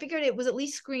figured it was at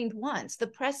least screened once. The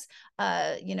press,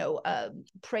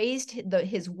 praised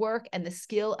his work and the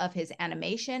skill of his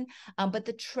animation, but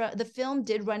the film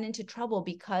did run into trouble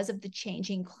because of the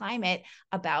changing climate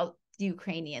about the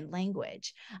Ukrainian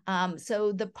language.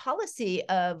 So the policy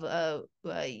of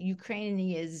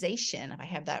Ukrainization, if I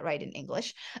have that right in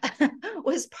English,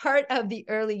 was part of the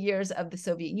early years of the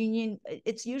Soviet Union.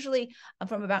 It's usually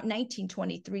from about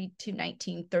 1923 to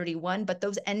 1931, but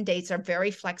those end dates are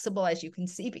very flexible, as you can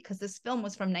see, because this film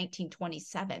was from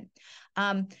 1927.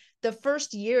 The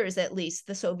first years, at least,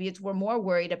 the Soviets were more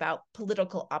worried about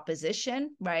political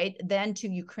opposition, right, than to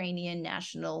Ukrainian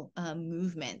national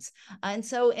movements. And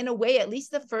so in a way, at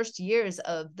least the first years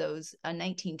of those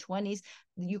 1920s,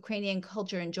 the Ukrainian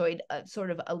culture enjoyed sort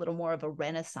of a little more of a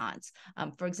renaissance.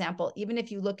 For example, even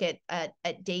if you look at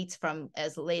dates from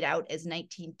as laid out as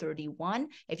 1931,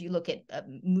 if you look at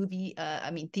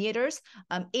theaters,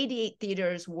 88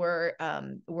 theaters were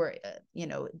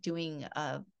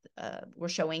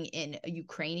showing in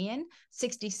Ukrainian,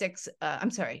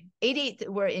 88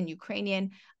 were in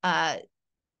Ukrainian, there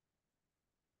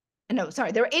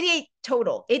were 88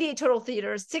 total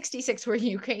theaters, 66 were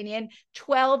Ukrainian,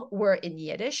 12 were in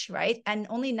Yiddish, right? And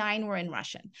only 9 were in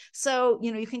Russian. So,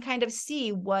 you can kind of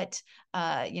see what,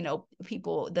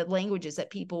 the languages that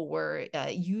people were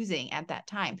using at that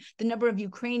time. The number of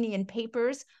Ukrainian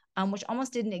papers, which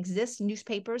almost didn't exist,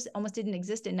 newspapers almost didn't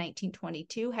exist in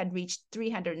 1922, had reached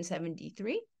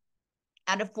 373.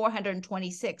 Out of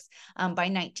 426 by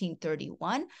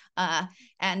 1931.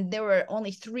 And there were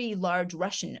only 3 large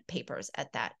Russian papers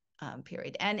at that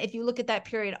period. And if you look at that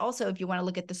period also, if you want to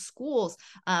look at the schools,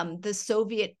 the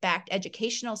Soviet-backed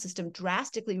educational system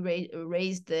drastically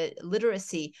raised the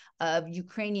literacy of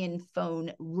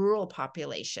Ukrainian-phone rural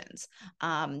populations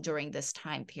during this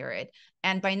time period.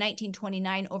 And by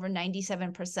 1929, over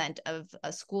 97% of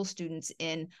school students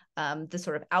in the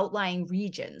sort of outlying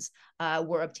regions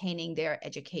were obtaining their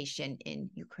education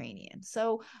in Ukrainian.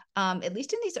 So at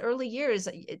least in these early years,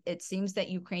 it seems that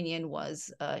Ukrainian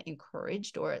was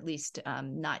encouraged, or at least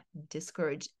not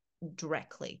discouraged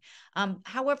directly.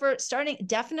 However, starting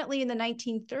definitely in the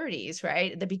 1930s,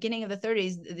 right, at the beginning of the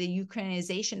 30s, the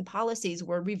Ukrainization policies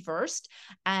were reversed,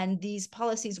 and these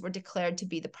policies were declared to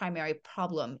be the primary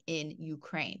problem in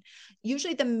Ukraine.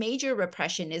 Usually the major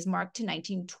repression is marked to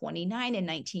 1929 and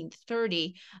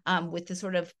 1930, with the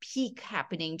sort of peak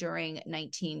happening during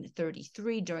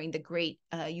 1933 during the Great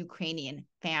Ukrainian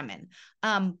Famine.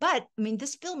 But I mean,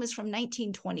 this film is from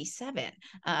 1927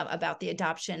 about the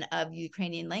adoption of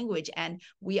Ukrainian language. And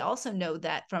we also know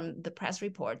that from the press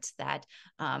reports that,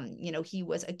 he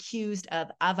was accused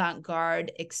of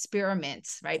avant-garde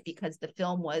experiments, right? Because the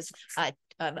film was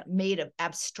made of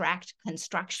abstract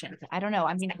construction. I don't know.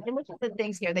 I mean, I look at the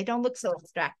things here. They don't look so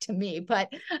abstract to me,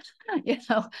 but,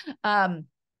 and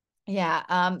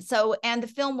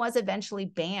the film was eventually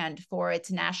banned for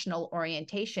its national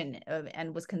orientation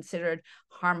and was considered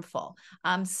harmful.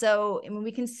 So I mean,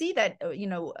 we can see that,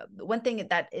 one thing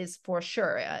that is for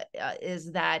sure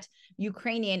is that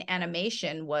Ukrainian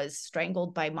animation was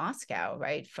strangled by Moscow,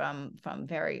 right, from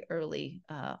very early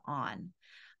on.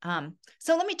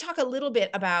 So let me talk a little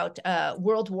bit about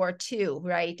World War II,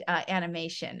 right,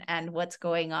 animation and what's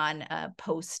going on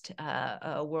post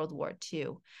World War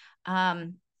II.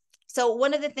 So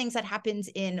one of the things that happens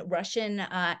in Russian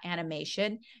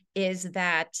animation is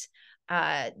that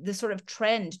the sort of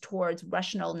trend towards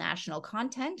Russian national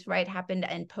content, right, happened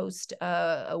in post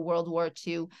World War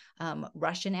II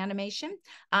Russian animation.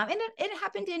 And it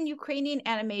happened in Ukrainian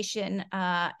animation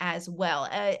as well.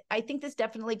 I think this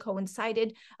definitely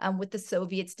coincided with the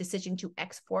Soviets' decision to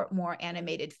export more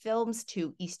animated films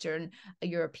to Eastern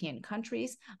European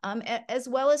countries, as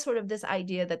well as sort of this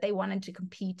idea that they wanted to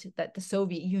compete, that the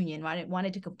Soviet Union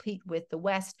wanted to compete with the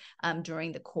West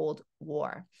during the Cold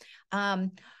War.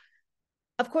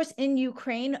 Of course, in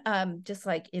Ukraine, just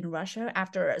like in Russia,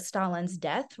 after Stalin's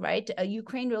death, right,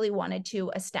 Ukraine really wanted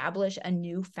to establish a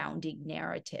new founding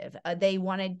narrative. They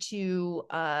wanted to,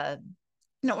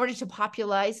 in order to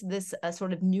popularize this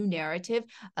sort of new narrative,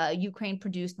 Ukraine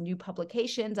produced new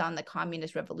publications on the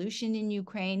communist revolution in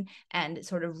Ukraine and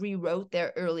sort of rewrote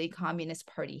their early Communist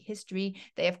Party history.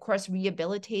 They, of course,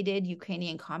 rehabilitated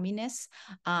Ukrainian communists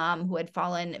who had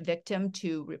fallen victim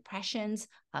to repressions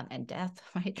and death,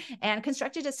 right? And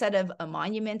constructed a set of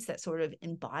monuments that sort of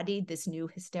embodied this new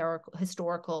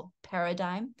historical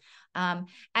paradigm.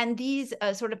 And these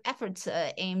sort of efforts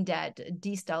aimed at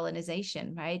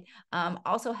de-Stalinization, right,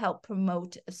 also helped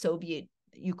promote Soviet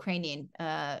Ukrainian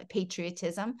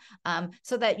patriotism,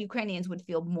 so that Ukrainians would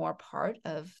feel more part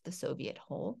of the Soviet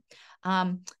whole.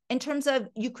 In terms of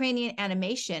Ukrainian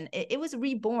animation, it was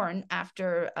reborn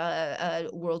after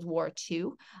World War II.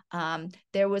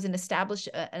 There was an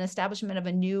establishment of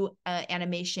a new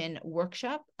animation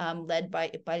workshop led by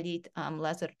Ipolyt,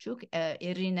 Lazarchuk,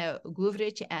 Iryna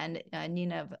and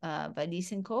Nina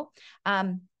Valisenko.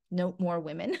 No more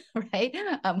women, right,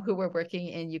 who were working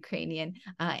in Ukrainian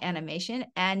animation.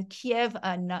 And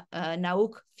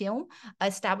Kievnauchfilm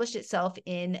established itself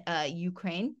in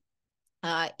Ukraine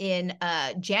in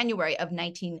January of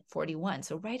 1941.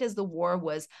 So right as the war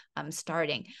was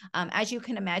starting. As you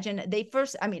can imagine, they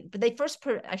first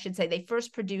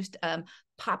produced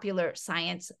popular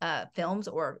science films,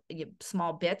 or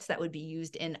small bits that would be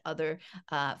used in other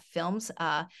films.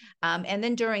 And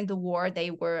then during the war,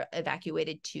 they were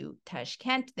evacuated to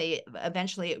Tashkent. They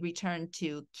eventually returned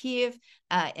to Kiev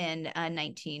in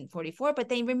 1944, but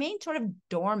they remained sort of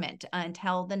dormant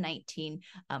until the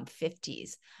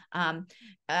 1950s.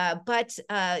 But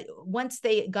once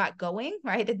they got going,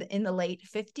 right, in the late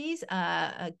 50s,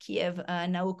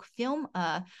 Kievnauchfilm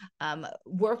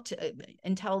worked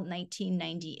until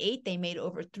 1998. They made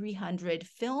over 300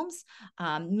 films,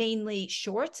 mainly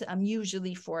shorts,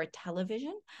 usually for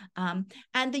television.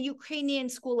 And the Ukrainian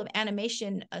School of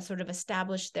Animation sort of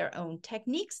established their own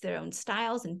techniques, their own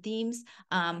styles and themes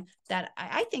that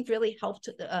I think really helped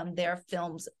their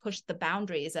films push the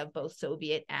boundaries of both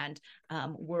Soviet and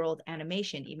world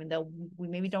animation, even though we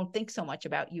maybe don't think so much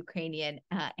about Ukrainian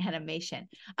animation.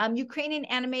 Ukrainian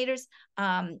animators,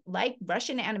 like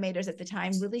Russian animators at the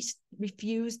time, really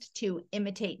refused to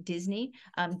imitate Disney.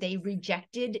 They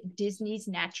rejected Disney's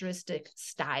naturalistic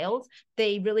styles.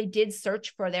 They really did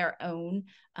search for their own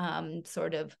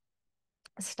sort of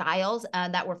styles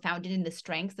that were founded in the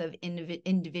strength of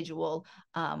individual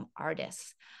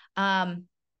artists. So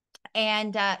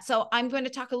I'm going to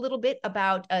talk a little bit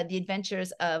about the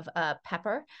adventures of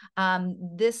Pepper. The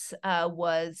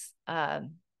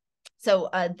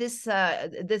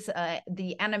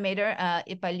animator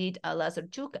Ipolyt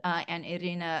Lazarchuk and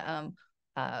Iryna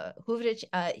Hurvych,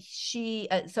 he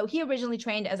originally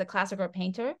trained as a classical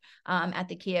painter at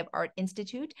the Kiev Art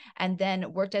Institute, and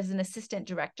then worked as an assistant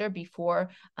director before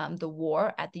the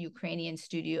war at the Ukrainian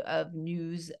Studio of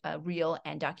News, Reel,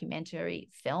 and Documentary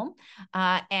Film.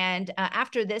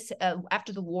 After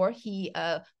the war, he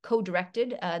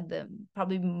co-directed the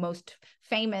probably most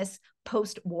famous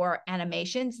post-war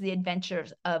animations, The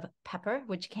Adventures of Pepper,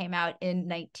 which came out in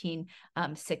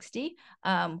 1960.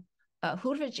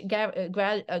 Hurvych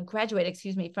graduated,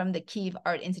 from the Kiev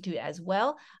Art Institute as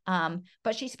well,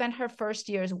 but she spent her first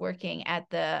years working at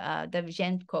the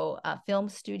Vzhenko Film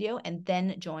Studio, and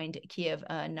then joined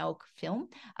Kievnauchfilm,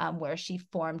 where she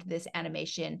formed this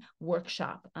animation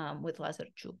workshop with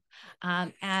Lazarchuk.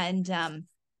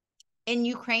 In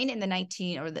Ukraine in the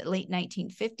late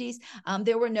 1950s,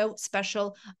 there were no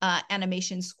special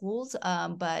animation schools,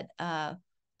 but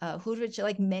Hurvych,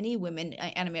 like many women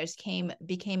animators,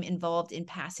 became involved in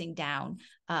passing down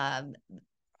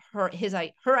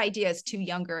her ideas to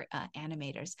younger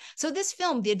animators. So this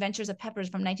film, The Adventures of Pepper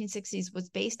from 1960s, was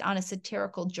based on a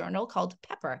satirical journal called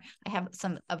Pepper. I have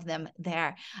some of them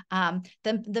there.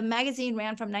 The magazine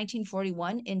ran from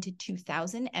 1941 into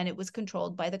 2000, and it was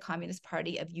controlled by the Communist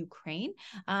Party of Ukraine.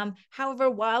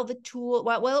 However, while it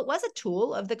was a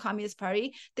tool of the Communist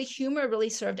Party, the humor really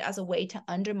served as a way to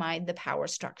undermine the power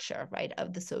structure, right,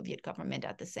 of the Soviet government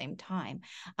at the same time.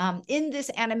 In this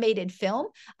animated film,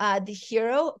 the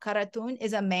hero Karatun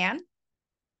is a man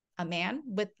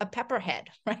with a pepper head,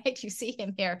 right? You see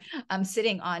him here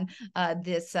sitting on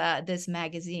this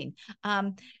magazine.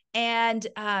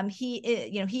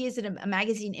 He is a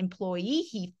magazine employee.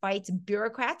 He fights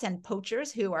bureaucrats and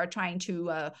poachers who are trying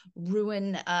to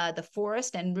ruin the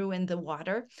forest and ruin the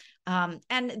water.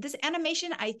 And this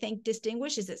animation, I think,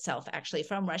 distinguishes itself actually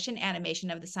from Russian animation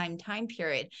of the same time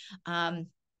period.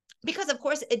 Because, of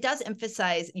course, it does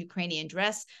emphasize Ukrainian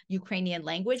dress, Ukrainian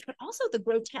language, but also the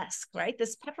grotesque, right?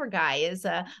 This Pepper guy is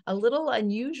a little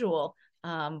unusual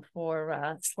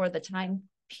for the time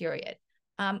period.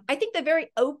 I think the very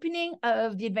opening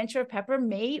of The Adventure of Pepper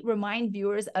may remind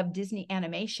viewers of Disney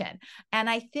animation. And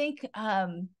I think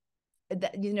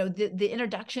the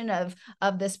introduction of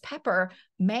this Pepper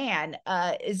man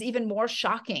is even more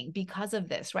shocking because of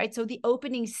this, right? So the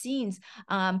opening scenes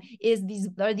are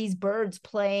these birds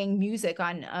playing music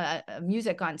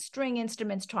on string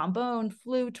instruments, trombone,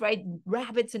 flute, right?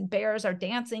 Rabbits and bears are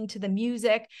dancing to the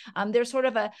music. There's sort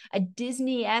of a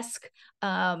Disney-esque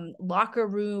locker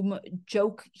room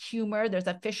joke humor. There's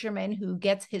a fisherman who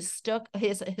gets his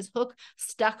hook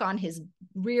stuck on his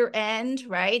rear end,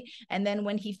 right? And then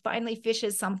when he finally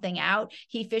fishes something out,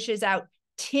 he fishes out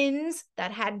tins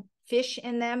that had fish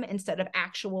in them instead of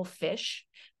actual fish,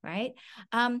 right?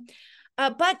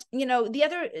 But, you know, the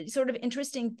other sort of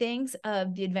interesting things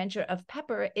of The Adventure of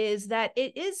Pepper is that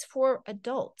it is for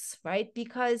adults, right?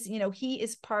 Because, you know, he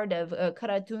is part of,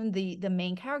 Karatun, the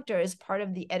main character, is part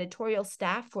of the editorial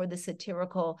staff for the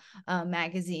satirical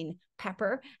magazine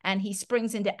Pepper, and he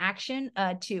springs into action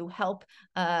to help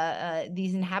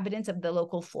these inhabitants of the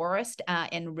local forest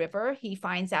and river. He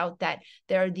finds out that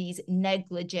there are these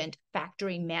negligent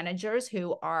factory managers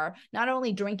who are not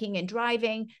only drinking and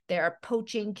driving, they're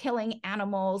poaching, killing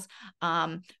animals,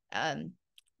 but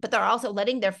they're also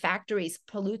letting their factories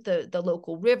pollute the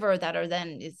local river that are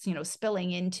then, you know,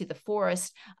 spilling into the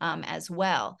forest as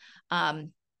well.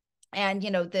 And,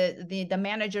 you know, the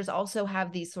managers also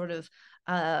have these sort of,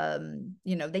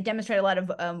 you know, they demonstrate a lot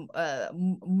of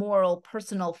moral,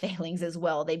 personal failings as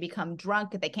well. They become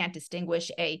drunk. They can't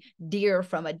distinguish a deer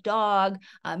from a dog.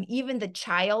 Even the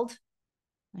child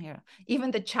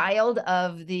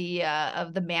of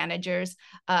the managers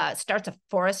starts a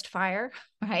forest fire,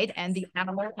 right? And the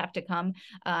animals have to come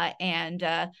and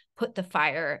put the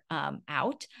fire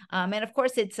out. And of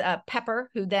course, it's Pepper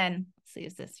who then,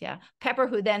 Pepper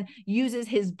who then uses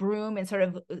his broom and sort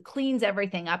of cleans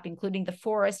everything up, including the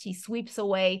forest. He sweeps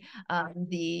away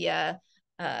the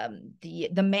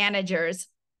managers,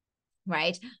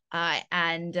 right?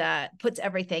 And puts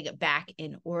everything back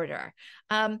in order.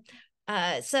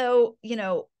 So, you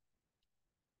know,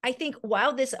 I think one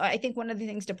of the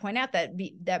things to point out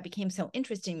that became so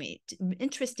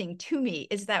interesting to me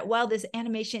is that while this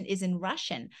animation is in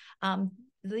Russian,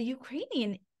 the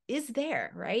Ukrainian is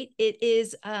there, right? It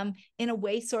is in a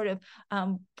way sort of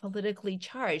politically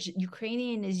charged.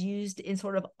 Ukrainian is used in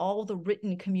sort of all the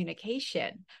written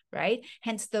communication, right?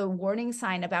 Hence the warning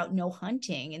sign about no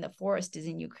hunting in the forest is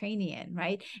in Ukrainian,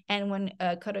 right? And when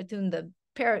Karatun, the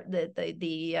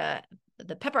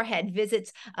pepperhead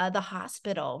visits the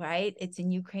hospital, right? It's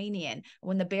in Ukrainian.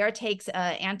 When the bear takes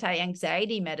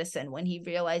anti-anxiety medicine, when he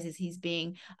realizes he's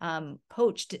being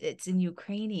poached, it's in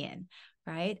Ukrainian,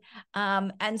 right?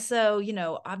 And so, you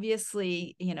know,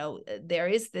 obviously, you know, there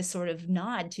is this sort of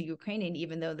nod to Ukrainian,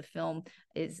 even though the film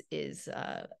is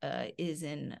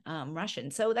in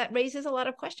Russian. So that raises a lot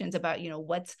of questions about, you know,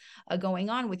 what's going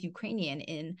on with Ukrainian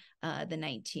in the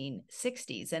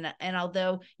 1960s. And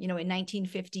although, you know, in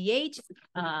 1958,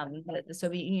 the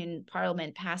Soviet Union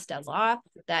Parliament passed a law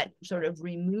that sort of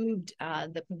removed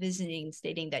the provisioning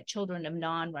stating that children of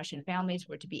non-Russian families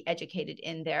were to be educated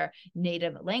in their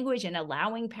native language and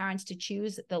allowing parents to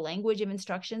choose the language of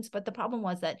instructions. But the problem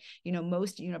was that, you know,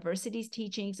 most universities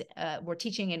were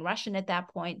teaching in Russian at that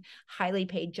point. Highly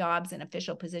paid jobs and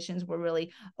official positions were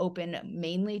really open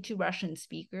mainly to Russian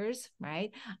speakers,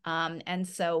 right? And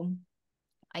so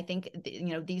I think, you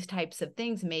know, these types of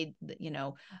things made, you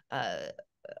know,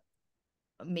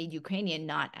 made Ukrainian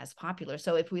not as popular.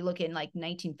 So if we look in like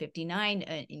 1959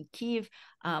 in Kiev,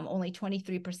 only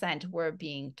 23% were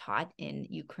being taught in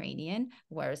Ukrainian,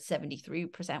 whereas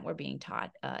 73% were being taught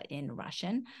in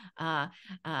Russian.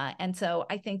 And so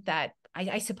I think that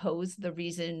I suppose the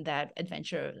reason that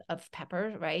Adventure of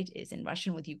Pepper, right, is in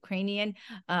Russian with Ukrainian,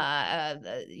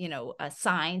 you know,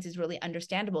 signs is really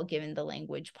understandable given the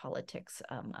language politics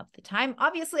of the time.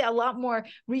 Obviously, a lot more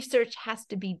research has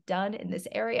to be done in this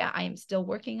area. I am still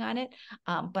working on it,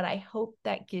 but I hope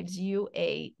that gives you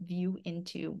a view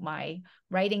into my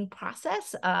writing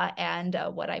process and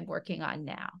what I'm working on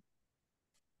now.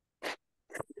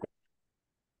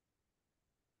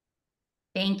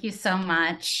 Thank you so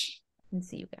much. And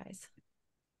see you guys.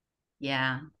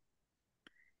 Yeah.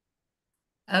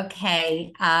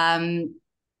 Okay.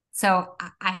 So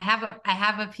I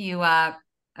have a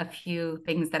few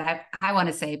things that I want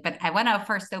to say, but I want to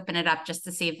first open it up just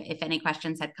to see if any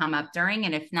questions had come up during,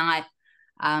 and if not,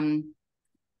 then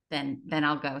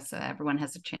I'll go so everyone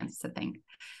has a chance to think.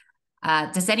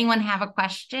 Does anyone have a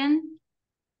question?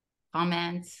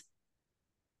 Comments?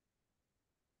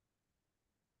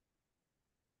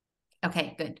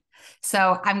 Okay, good.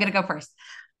 So I'm going to go first.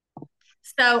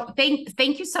 So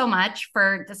thank you so much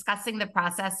for discussing the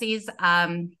processes.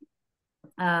 I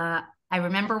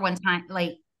remember one time,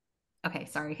 like, okay,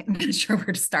 sorry, I'm not sure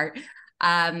where to start.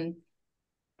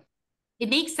 it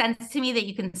makes sense to me that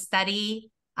you can study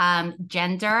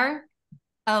gender.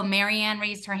 Oh, Marianne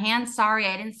raised her hand. Sorry,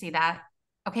 I didn't see that.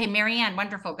 Okay, Marianne,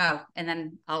 wonderful. Go, and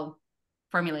then I'll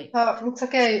formulate. Oh, it's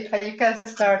okay. You can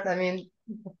start. I mean,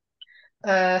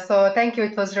 so thank you.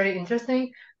 It was really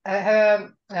interesting. I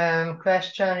have a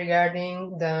question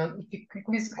regarding if you could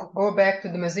please go back to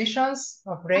the musicians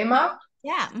of Rema.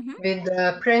 Yeah. With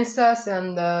the princess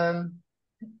and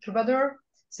troubadour.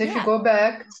 So if you Yeah. go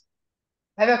back,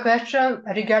 I have a question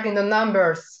regarding the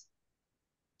numbers.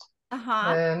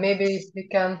 Maybe we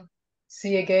can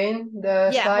see again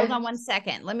the slide. Hold on one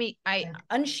second. I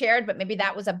unshared, but maybe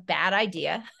that was a bad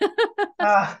idea.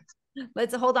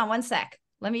 Let's hold on one sec.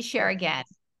 Let me share again.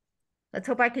 Let's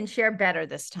hope I can share better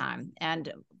this time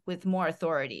and with more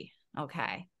authority.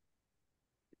 Okay.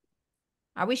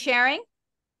 Are we sharing?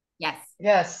 Yes.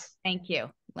 Yes. Thank you.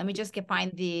 Let me just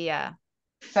find the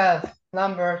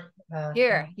number.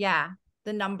 Here. Yeah.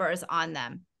 The numbers on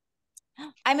them.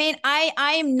 I mean,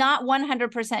 I'm not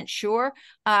 100% sure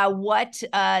what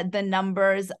the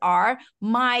numbers are.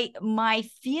 My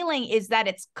feeling is that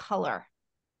it's color.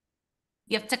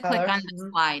 You have to click on the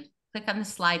slide. Click on the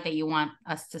slide that you want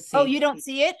us to see. Oh, you don't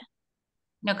see it?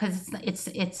 No, because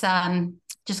it's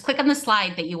just click on the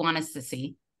slide that you want us to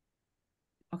see.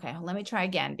 Okay, let me try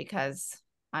again because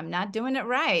I'm not doing it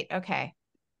right. Okay.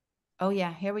 Oh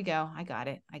yeah, here we go. I got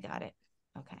it.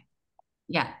 Okay.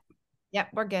 Yeah. Yep,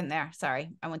 we're getting there.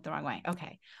 Sorry, I went the wrong way.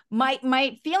 Okay.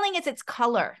 My feeling is it's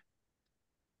color.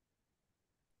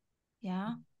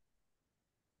 Yeah.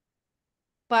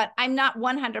 But I'm not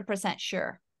 100%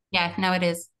 sure. Yeah, no, it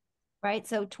is. Right,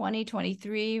 so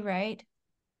 2023, right?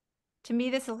 To me,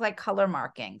 this is like color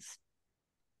markings.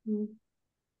 Okay.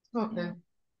 Yeah.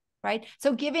 Right,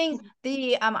 so giving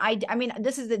the I mean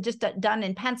this is just done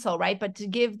in pencil, right? But to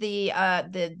give the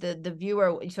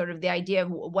viewer sort of the idea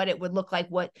of what it would look like,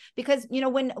 because you know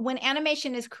when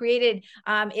animation is created,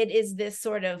 it is this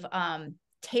sort of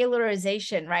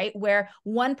tailorization, right? Where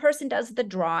one person does the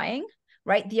drawing,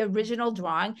 right, the original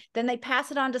drawing, then they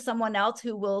pass it on to someone else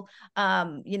who will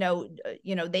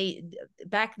they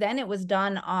back then it was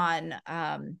done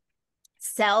on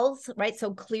cells, right?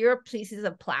 So clear pieces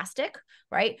of plastic,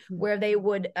 right? Where they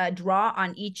would draw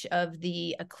on each of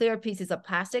the clear pieces of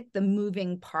plastic, the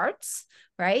moving parts,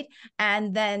 right?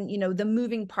 And then, the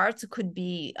moving parts could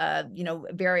be,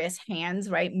 various hands,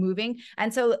 right? Moving.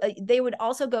 And so they would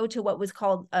also go to what was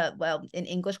called, in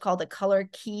English called a color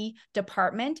key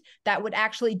department that would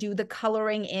actually do the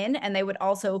coloring in. And they would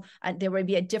also, there would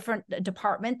be a different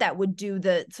department that would do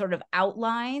the sort of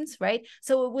outlines, right?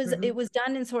 So it was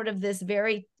done in sort of this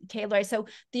very tailored. So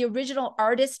the original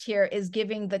artist here is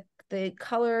giving the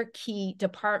color key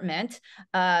department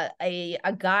a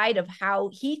guide of how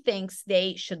he thinks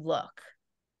they should look.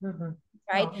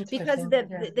 Right, because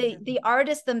the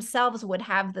artists themselves would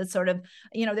have the sort of,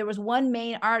 there was one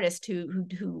main artist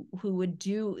who would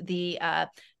do the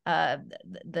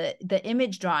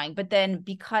image drawing, but then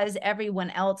because everyone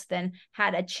else then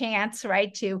had a chance,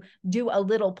 right, to do a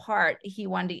little part, he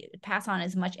wanted to pass on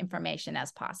as much information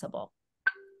as possible.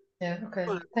 Yeah, okay,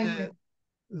 thank you.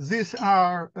 These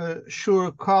are sure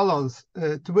colors.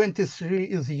 23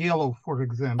 is yellow, for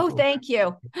example. Oh, thank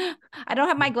you. I don't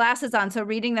have my glasses on, so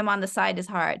reading them on the side is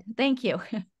hard. Thank you.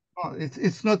 Oh,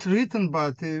 it's not written,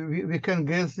 but we can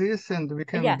guess this, and we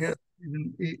can guess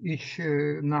each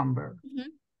number.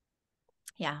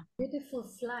 Yeah. Beautiful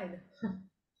slide.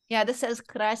 Yeah, this says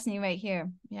Krasny right here.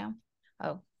 Yeah.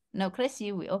 Oh, no,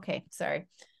 Krasny. Okay, sorry.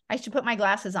 I should put my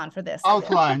glasses on for this.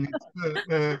 Outline.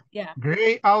 Yeah.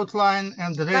 Gray outline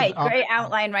and red outline. Gray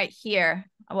outline right here.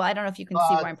 Well, I don't know if you can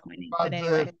see where I'm pointing, but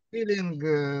anyway. The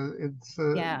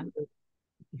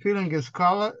feeling is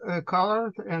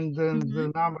colored, and then the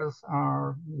numbers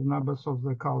are the numbers of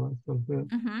the colors of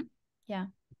the. Yeah.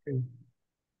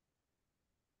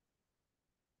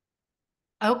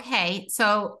 Okay,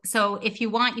 so if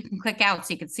you want, you can click out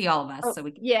so you can see all of us. Oh, so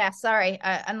we can... Yeah, sorry.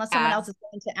 Unless someone else is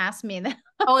going to ask me that.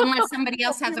 Oh, unless somebody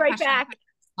else has a question. Back.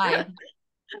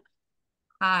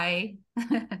 Hi.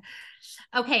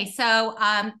 Okay, so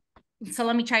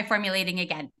let me try formulating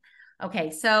again. Okay,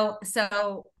 so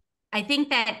I think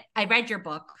that I read your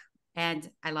book and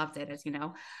I loved it, as you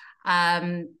know.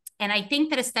 And I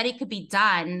think that a study could be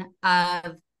done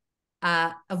of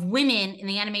women in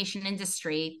the animation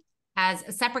industry as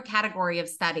a separate category of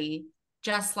study,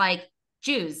 just like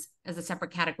Jews as a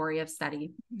separate category of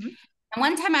study. And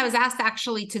one time I was asked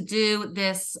actually to do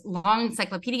this long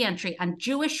encyclopedia entry on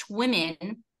Jewish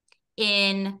women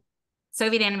in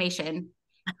Soviet animation.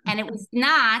 And it was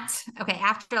not, okay,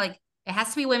 after like, it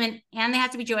has to be women and they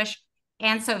have to be Jewish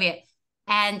and Soviet.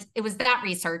 And it was that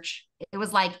research. it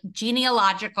was like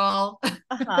genealogical,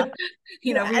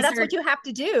 you know, and that's what you have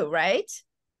to do, right?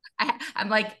 I'm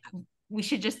like, we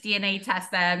should just DNA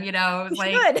test them, you know, it was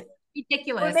like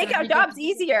ridiculous. It would make our jobs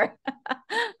easier.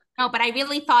 No, but I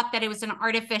really thought that it was an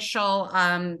artificial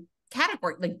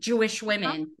category, like Jewish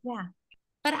women. Yeah.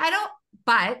 But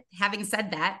having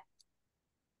said that,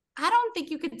 I don't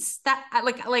think you could stop.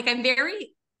 Like I'm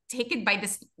very taken by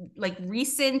this like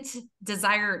recent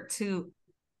desire to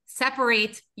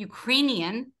separate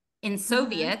Ukrainian and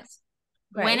Soviet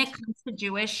when it comes to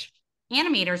Jewish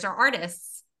animators or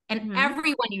artists. And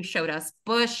everyone you showed us,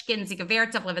 Bushkin,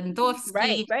 Zigavertov,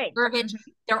 Lewandowski, Hurvych,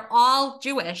 they're all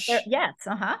Jewish. Yes.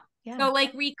 Yeah. So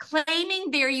like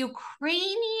reclaiming their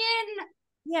Ukrainian,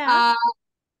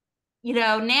 you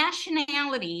know,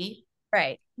 nationality.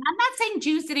 Right. I'm not saying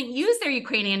Jews didn't use their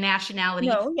Ukrainian nationality.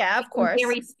 No, yeah, of course. In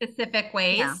very specific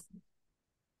ways. Yeah.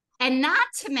 And not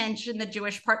to mention the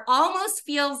Jewish part almost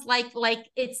feels like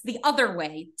it's the other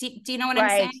way. Do you know what I'm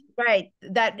saying? Right.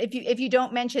 That if you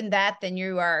don't mention that, then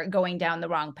you are going down the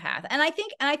wrong path. And I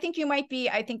think you might be.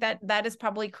 I think that is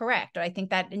probably correct. I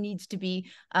think that it needs to be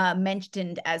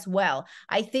mentioned as well.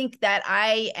 I think that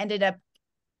I ended up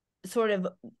sort of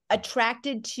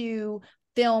attracted to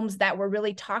films that were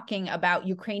really talking about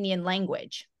Ukrainian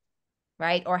language,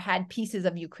 right? Or had pieces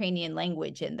of Ukrainian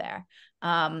language in there.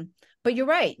 But you're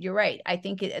right. I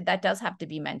think that does have to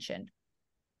be mentioned.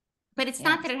 But it's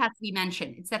not that it has to be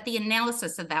mentioned. It's that the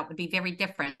analysis of that would be very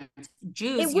different.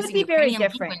 Jews it would be very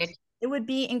different. Language, it would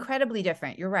be incredibly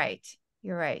different. You're right.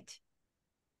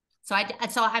 So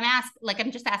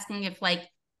I'm just asking if like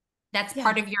that's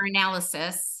part of your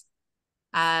analysis.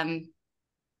 I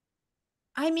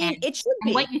mean, it should be.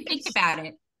 And what you think about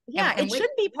it. Yeah, it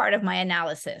should be part of my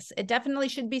analysis. It definitely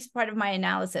should be part of my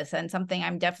analysis and something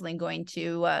I'm definitely going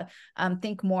to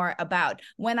think more about.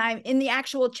 When I'm in the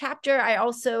actual chapter, I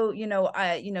also,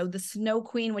 the Snow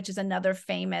Queen, which is another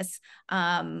famous,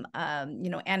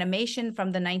 animation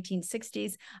from the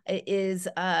 1960s, is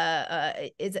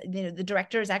the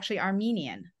director is actually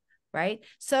Armenian. Right.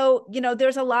 So,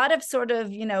 there's a lot of sort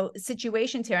of,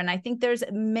 situations here. And I think there's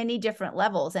many different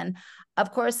levels. And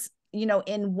of course,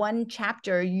 in one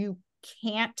chapter, you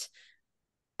can't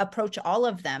approach all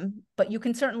of them, but you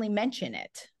can certainly mention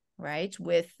it, right?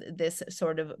 With this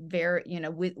sort of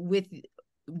with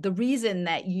the reason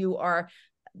that you are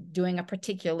doing a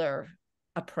particular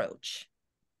approach.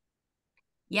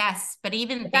 Yes, but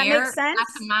even Does that make sense?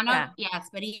 Yes,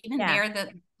 but even there, the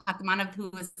Atmanov,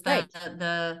 who was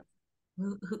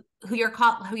who you're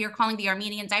calling the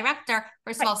Armenian director.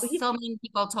 First of all, so many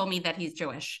people told me that he's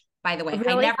Jewish. By the way,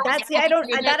 really? I don't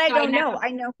know.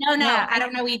 I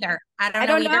don't know either. I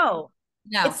don't know.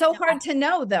 No, it's so hard to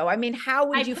know, though. I mean, how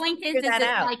would you figure that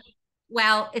out? Like,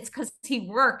 well, it's because he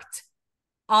worked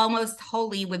almost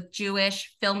wholly with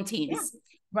Jewish film teams,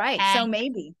 right? So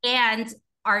maybe, and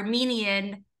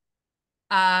Armenian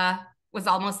was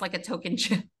almost like a token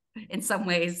Jew in some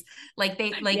ways. Like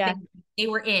they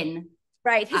were in.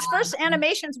 Right. His first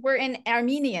animations were in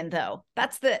Armenian, though.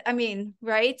 That's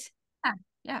right?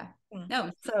 Yeah. No,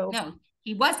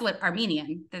 he was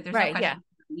Armenian. There's no question.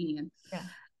 Armenian. Yeah.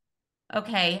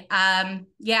 Okay.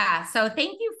 So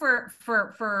thank you for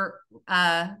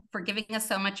giving us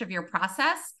so much of your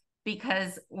process,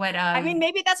 because I mean,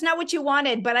 maybe that's not what you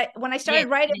wanted, but when I started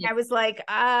writing, I was like,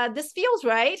 this feels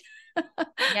right.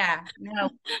 Yeah.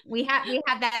 No, we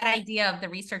had that idea of the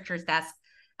researcher's desk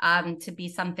to be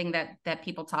something that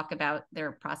people talk about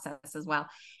their process as well.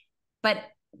 But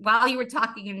while you were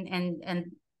talking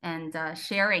and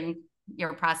sharing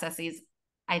your processes,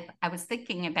 I was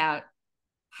thinking about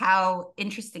how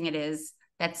interesting it is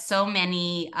that so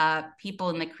many people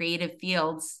in the creative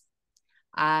fields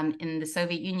in the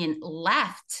Soviet Union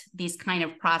left these kind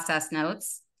of process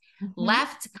notes,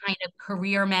 left kind of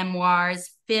career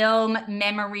memoirs, film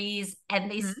memories, and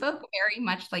they spoke very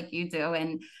much like you do.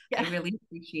 And I really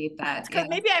appreciate that. Because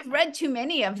maybe I've read too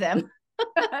many of them.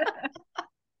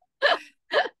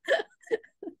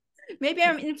 Maybe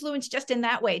I'm influenced just in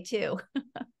that way too.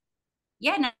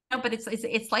 No, but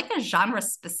it's like a genre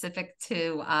specific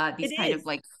to these kind of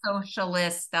like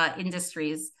socialist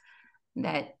industries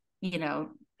that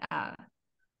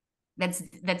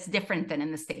that's different than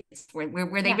in the States,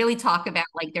 where they really talk about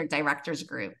like their directors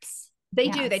groups. They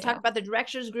do. They talk about the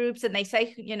directors groups, and they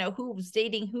say who's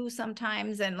dating who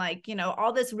sometimes, and like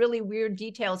all this really weird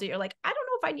details that you're like, I don't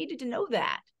know if I needed to know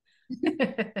that.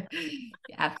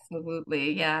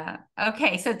 Absolutely. Yeah.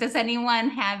 Okay. So does anyone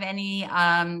have any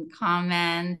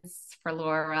comments for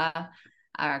Lora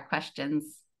or questions?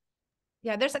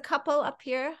 Yeah, there's a couple up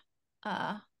here.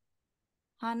 Hannah,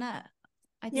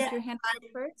 I think your hand up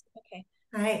first. Okay.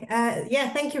 Hi. Yeah,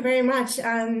 thank you very much.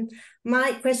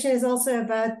 My question is also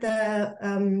about the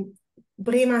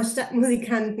Bremer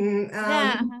Stadtmusikanten.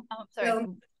 Sorry.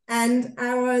 Film. And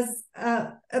I was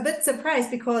a bit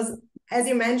surprised because, as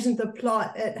you mentioned, the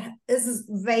plot is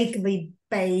vaguely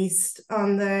based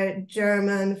on the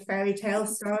German fairy tale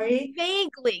story.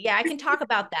 Vaguely, yeah, I can talk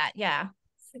about that. Yeah.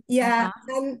 Yeah,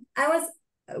 and I was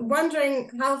wondering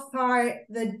how far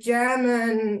the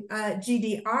German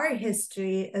GDR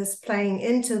history is playing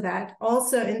into that,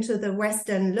 also into the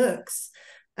Western looks,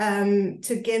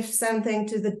 to give something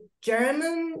to the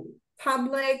German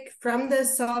public from the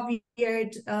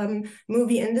Soviet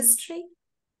movie industry.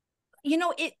 You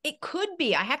know, it could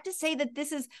be. I have to say that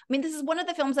this is one of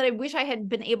the films that I wish I had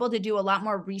been able to do a lot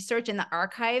more research in the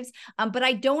archives, but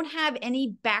I don't have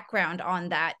any background on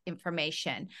that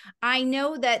information. I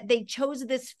know that they chose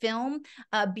this film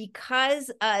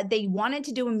because they wanted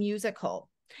to do a musical.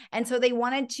 And so they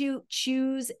wanted to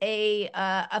choose a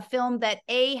film that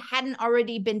hadn't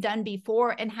already been done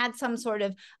before and had some sort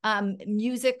of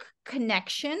music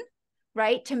connection,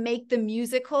 right, to make the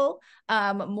musical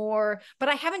more. But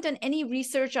I haven't done any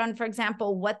research on, for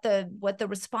example, what the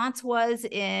response was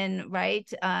in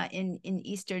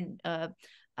Eastern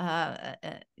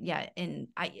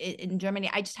in Germany.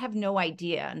 I just have no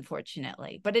idea,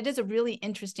 unfortunately. But it is a really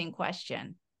interesting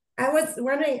question. I was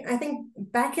wondering, I think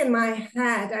back in my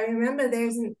head, I remember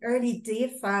there's an early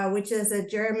D-file, which is a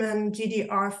German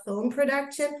GDR film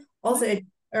production, also an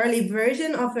early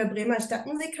version of a Bremer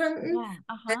Stadtmusikanten. Yeah,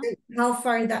 and how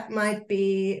far that might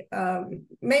be.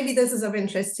 Maybe this is of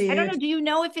interest to you. I don't know. Do you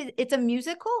know if it's a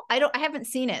musical? I haven't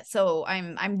seen it, so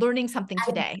I'm learning something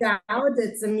today. I doubt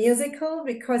it's a musical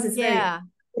because it's very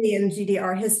early in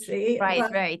GDR history.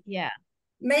 Right, yeah.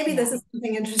 Maybe this is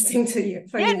something interesting to you.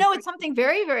 No, it's something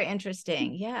very, very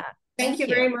interesting. Yeah. Thank you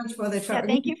very much for the talk. Yeah,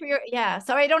 thank you for your,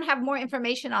 sorry, I don't have more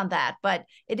information on that, but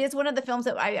it is one of the films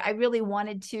that I really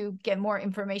wanted to get more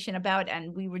information about,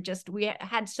 and we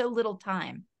had so little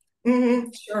time.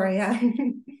 Sure, yeah.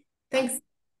 Thanks.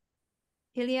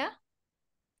 Hilya?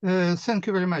 Thank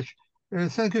you very much.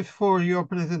 Thank you for your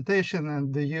presentation,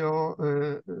 and you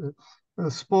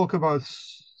spoke about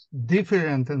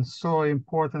different and so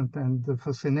important and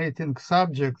fascinating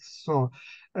subjects. So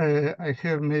I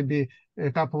have maybe a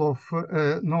couple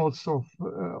of notes of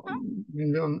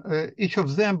each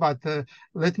of them, but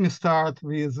let me start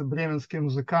with Bremensky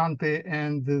Muzikanty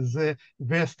and the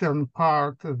western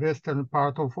part of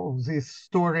this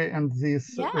story and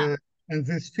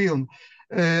this film.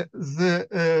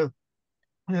 The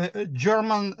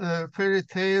German fairy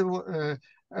tale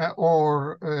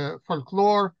or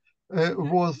folklore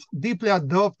was deeply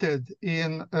adopted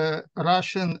in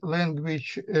Russian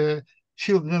language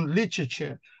children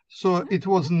literature. So it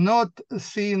was not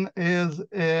seen as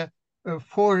a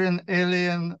foreign,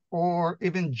 alien, or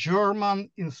even German,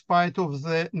 in spite of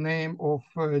the name of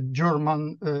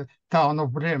German town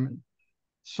of Bremen.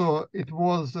 So it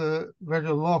was very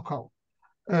local.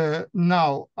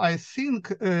 Now, I think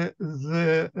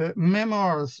the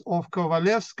memoirs of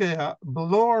Kovalevskaya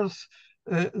blurs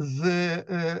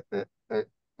the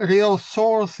real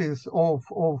sources of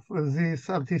this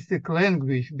artistic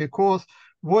language, because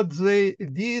what they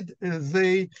did,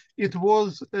 it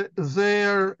was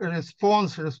their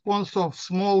response of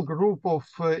small group of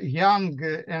young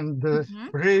and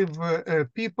brave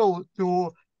people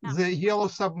to the Yellow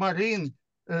Submarine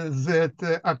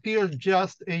that appeared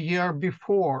just a year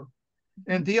before.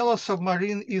 And the Yellow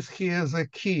Submarine is here the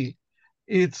key.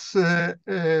 It's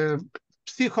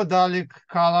psychedelic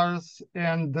colors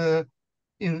and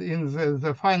in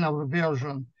the final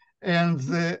version, and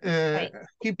the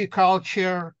hippie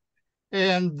culture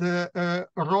and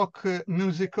rock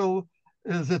musical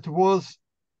that was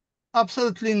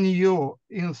absolutely new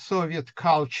in Soviet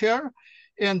culture,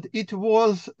 and it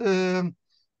was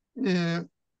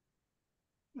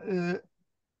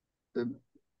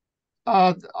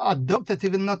adopted,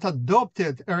 even not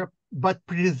adopted, but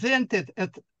presented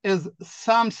as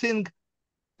something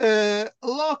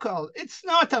local. It's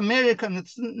not American,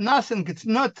 it's nothing, it's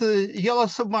not Yellow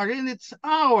Submarine, it's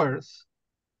ours.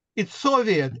 It's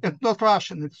Soviet, it's not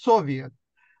Russian, it's Soviet.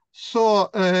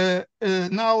 So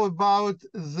now about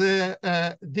the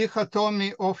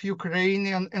dichotomy of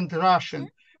Ukrainian and Russian.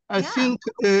 I think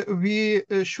we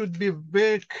should be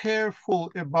very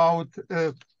careful about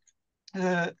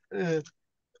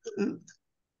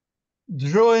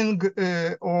drawing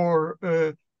or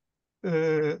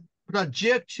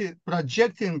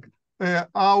projecting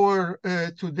our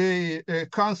today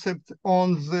concept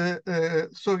on the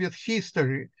Soviet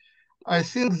history. I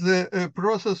think the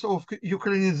process of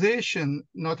Ukrainization,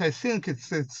 not I think,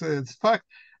 it's fact,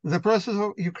 the process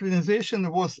of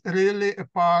Ukrainization was really a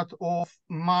part of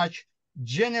much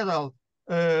general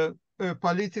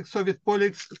Soviet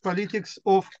politics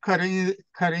of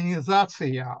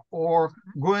Koreanization, or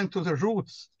going to the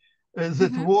roots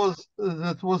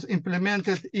that was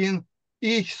implemented in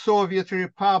each Soviet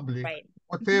republic,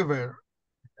 whatever.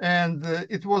 And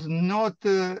it was not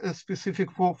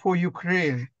specific for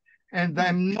Ukraine. And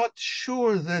I'm not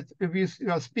sure that we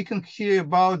are speaking here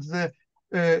about the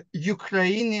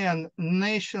Ukrainian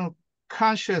national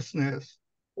consciousness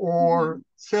or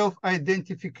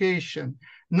self-identification.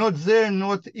 Not there,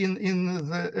 not in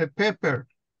the paper.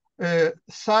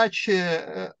 Such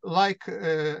like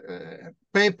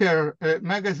paper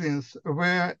magazines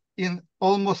were in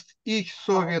almost each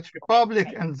Soviet republic,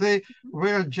 and they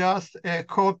were just a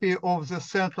copy of the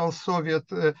Central Soviet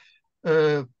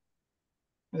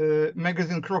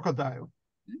magazine Crocodile.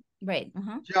 Right.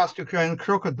 Just Ukrainian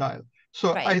Crocodile.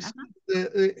 So I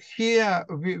think here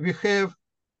we have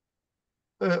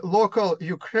local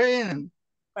Ukrainian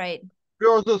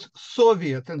versus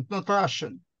Soviet and not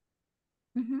Russian.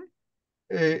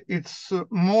 It's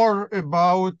more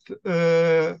about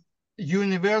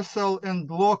universal and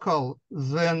local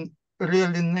than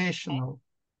really national,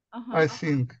 I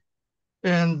think.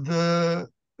 And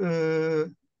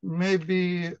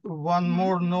maybe one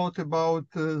more note about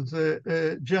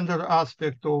the gender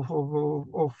aspect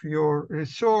of your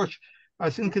research. I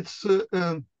think it's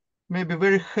maybe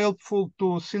very helpful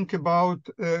to think about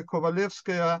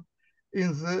Kovalevskaya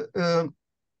in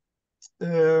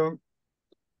the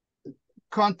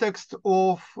context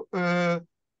of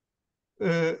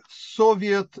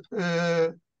Soviet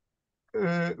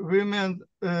women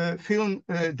film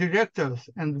directors,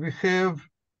 and we have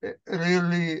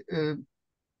really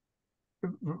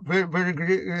very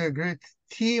great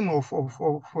team of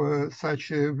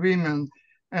such women,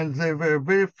 and they were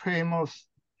very famous.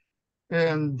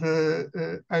 And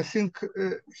I think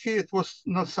here it was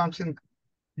not something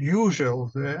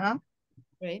usual there.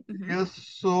 Yes,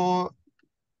 so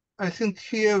I think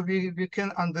here we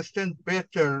can understand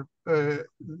better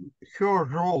her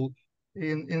role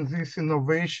in this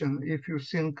innovation if you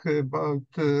think about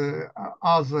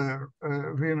other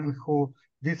women who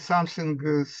did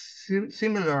something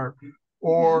similar,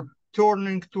 or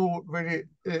turning to very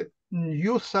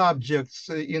new subjects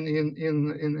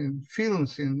in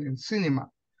films, in cinema.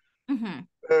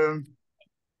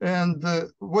 And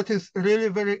what is really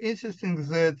very interesting is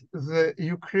that the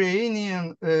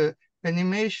Ukrainian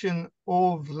animation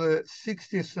of the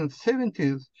 60s and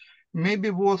 70s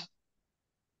maybe was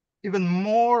even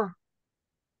more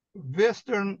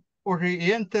Western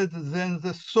oriented than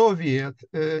the Soviet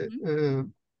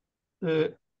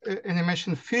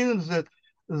animation films. That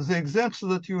the example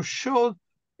that you showed,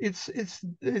 it's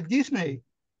Disney.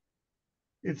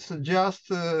 It's just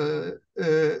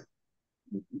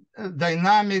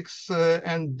dynamics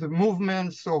and the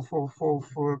movements of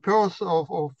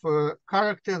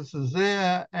characters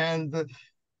there, and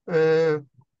the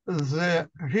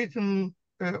rhythm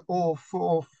of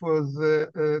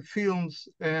the films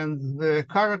and the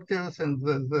characters and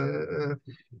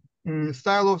the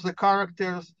style of the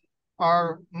characters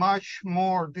are much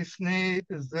more Disney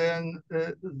than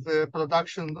the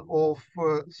production of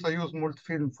Soyuz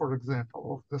Multfilm, for example,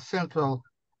 of the Central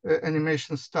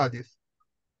Animation Studies.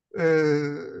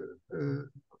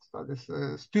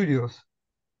 Studios.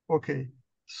 Okay,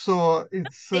 so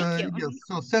it's yes.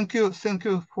 So thank you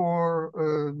for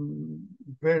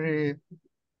very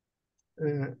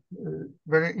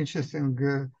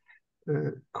interesting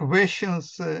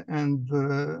questions and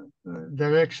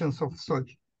directions of thought.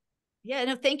 Yeah,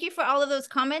 no, thank you for all of those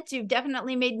comments. You've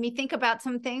definitely made me think about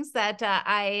some things that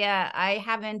I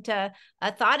haven't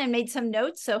thought, and made some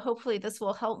notes. So hopefully this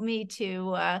will help me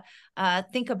to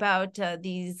think about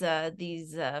these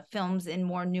films in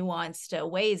more nuanced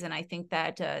ways. And I think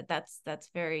that it's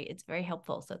very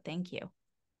helpful. So thank you.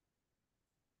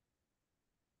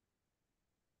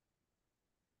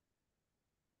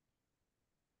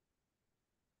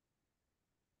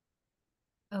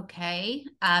 Okay.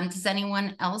 Does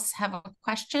anyone else have a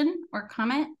question or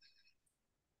comment?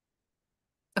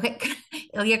 Okay,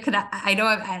 Ilya, I know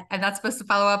I'm not supposed to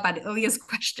follow up on Ilya's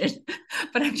question,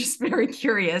 but I'm just very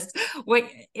curious.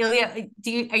 What, Ilya,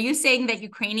 are you saying that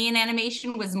Ukrainian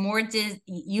animation was more,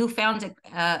 you found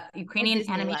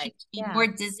Ukrainian animation to be more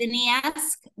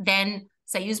Disney-esque than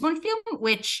Soyuz Multfilm,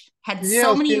 which had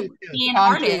so many Ukrainian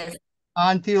artists?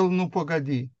 Until Ну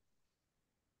Погоди.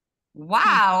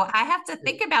 Wow, I have to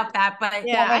think about that, but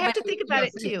yeah, I have to think about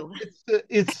it too.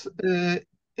 It's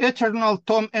eternal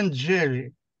Tom and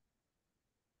Jerry.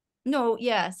 No,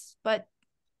 yes, but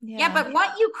Yeah, but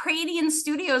what Ukrainian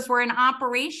studios were in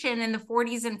operation in the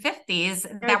 40s and 50s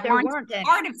that there weren't weren't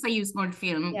part of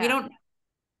Soyuz-Multfilm? We don't.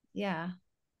 Yeah.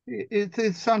 It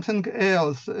is something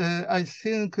else. I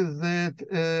think that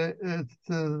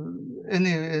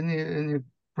any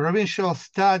provincial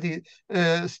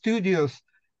studios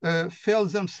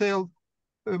felt themselves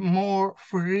more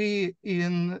free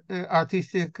in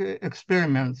artistic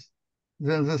experiments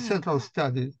than the central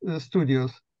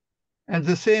studios. And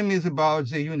the same is about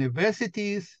the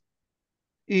universities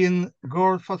in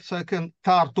God-forsaken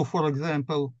Tartu, for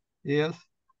example. Yes,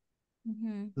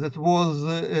 that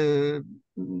was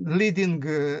leading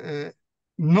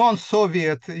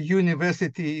non-Soviet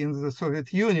university in the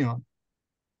Soviet Union.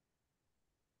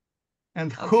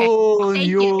 And who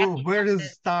knew where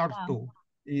is Tartu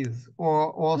is,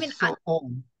 or so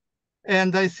on.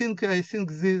 And I think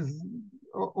these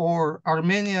or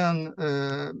Armenian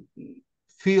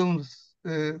films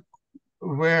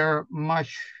were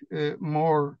much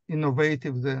more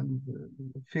innovative than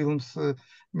the films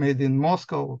made in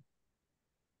Moscow.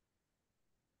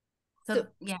 So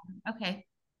yeah, okay.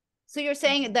 So you're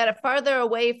saying that farther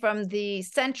away from the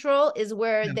central is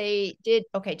where they did,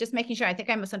 okay, just making sure. I think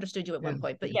I misunderstood you at one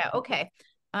point, but yeah, okay.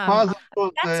 Farther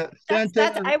to the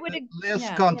center, I would,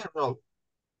 less control.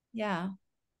 Yeah.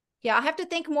 Yeah, I'll have to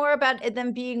think more about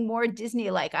them being more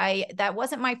Disney-like. That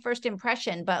wasn't my first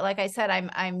impression, but like I said,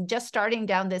 I'm just starting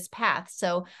down this path.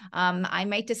 So I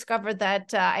might discover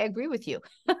that I agree with you.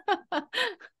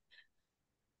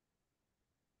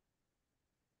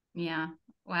 Yeah.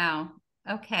 Wow.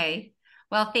 Okay.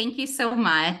 Well, thank you so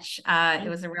much. It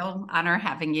was a real honor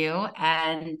having you,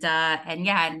 and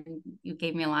yeah, you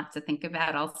gave me a lot to think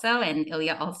about also, and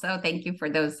Ilya also. Thank you for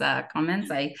those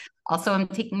comments. I also am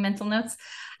taking mental notes.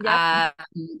 Yep.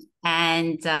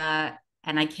 And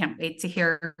I can't wait to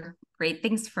hear great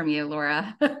things from you,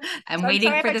 Laura. I'm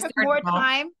waiting for if this. I took more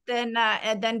time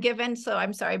than given, so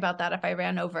I'm sorry about that if I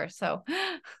ran over. So,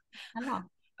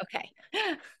 okay.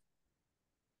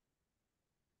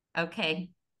 Okay.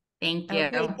 Thank you.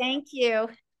 Okay, thank you.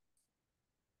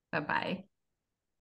 Bye-bye.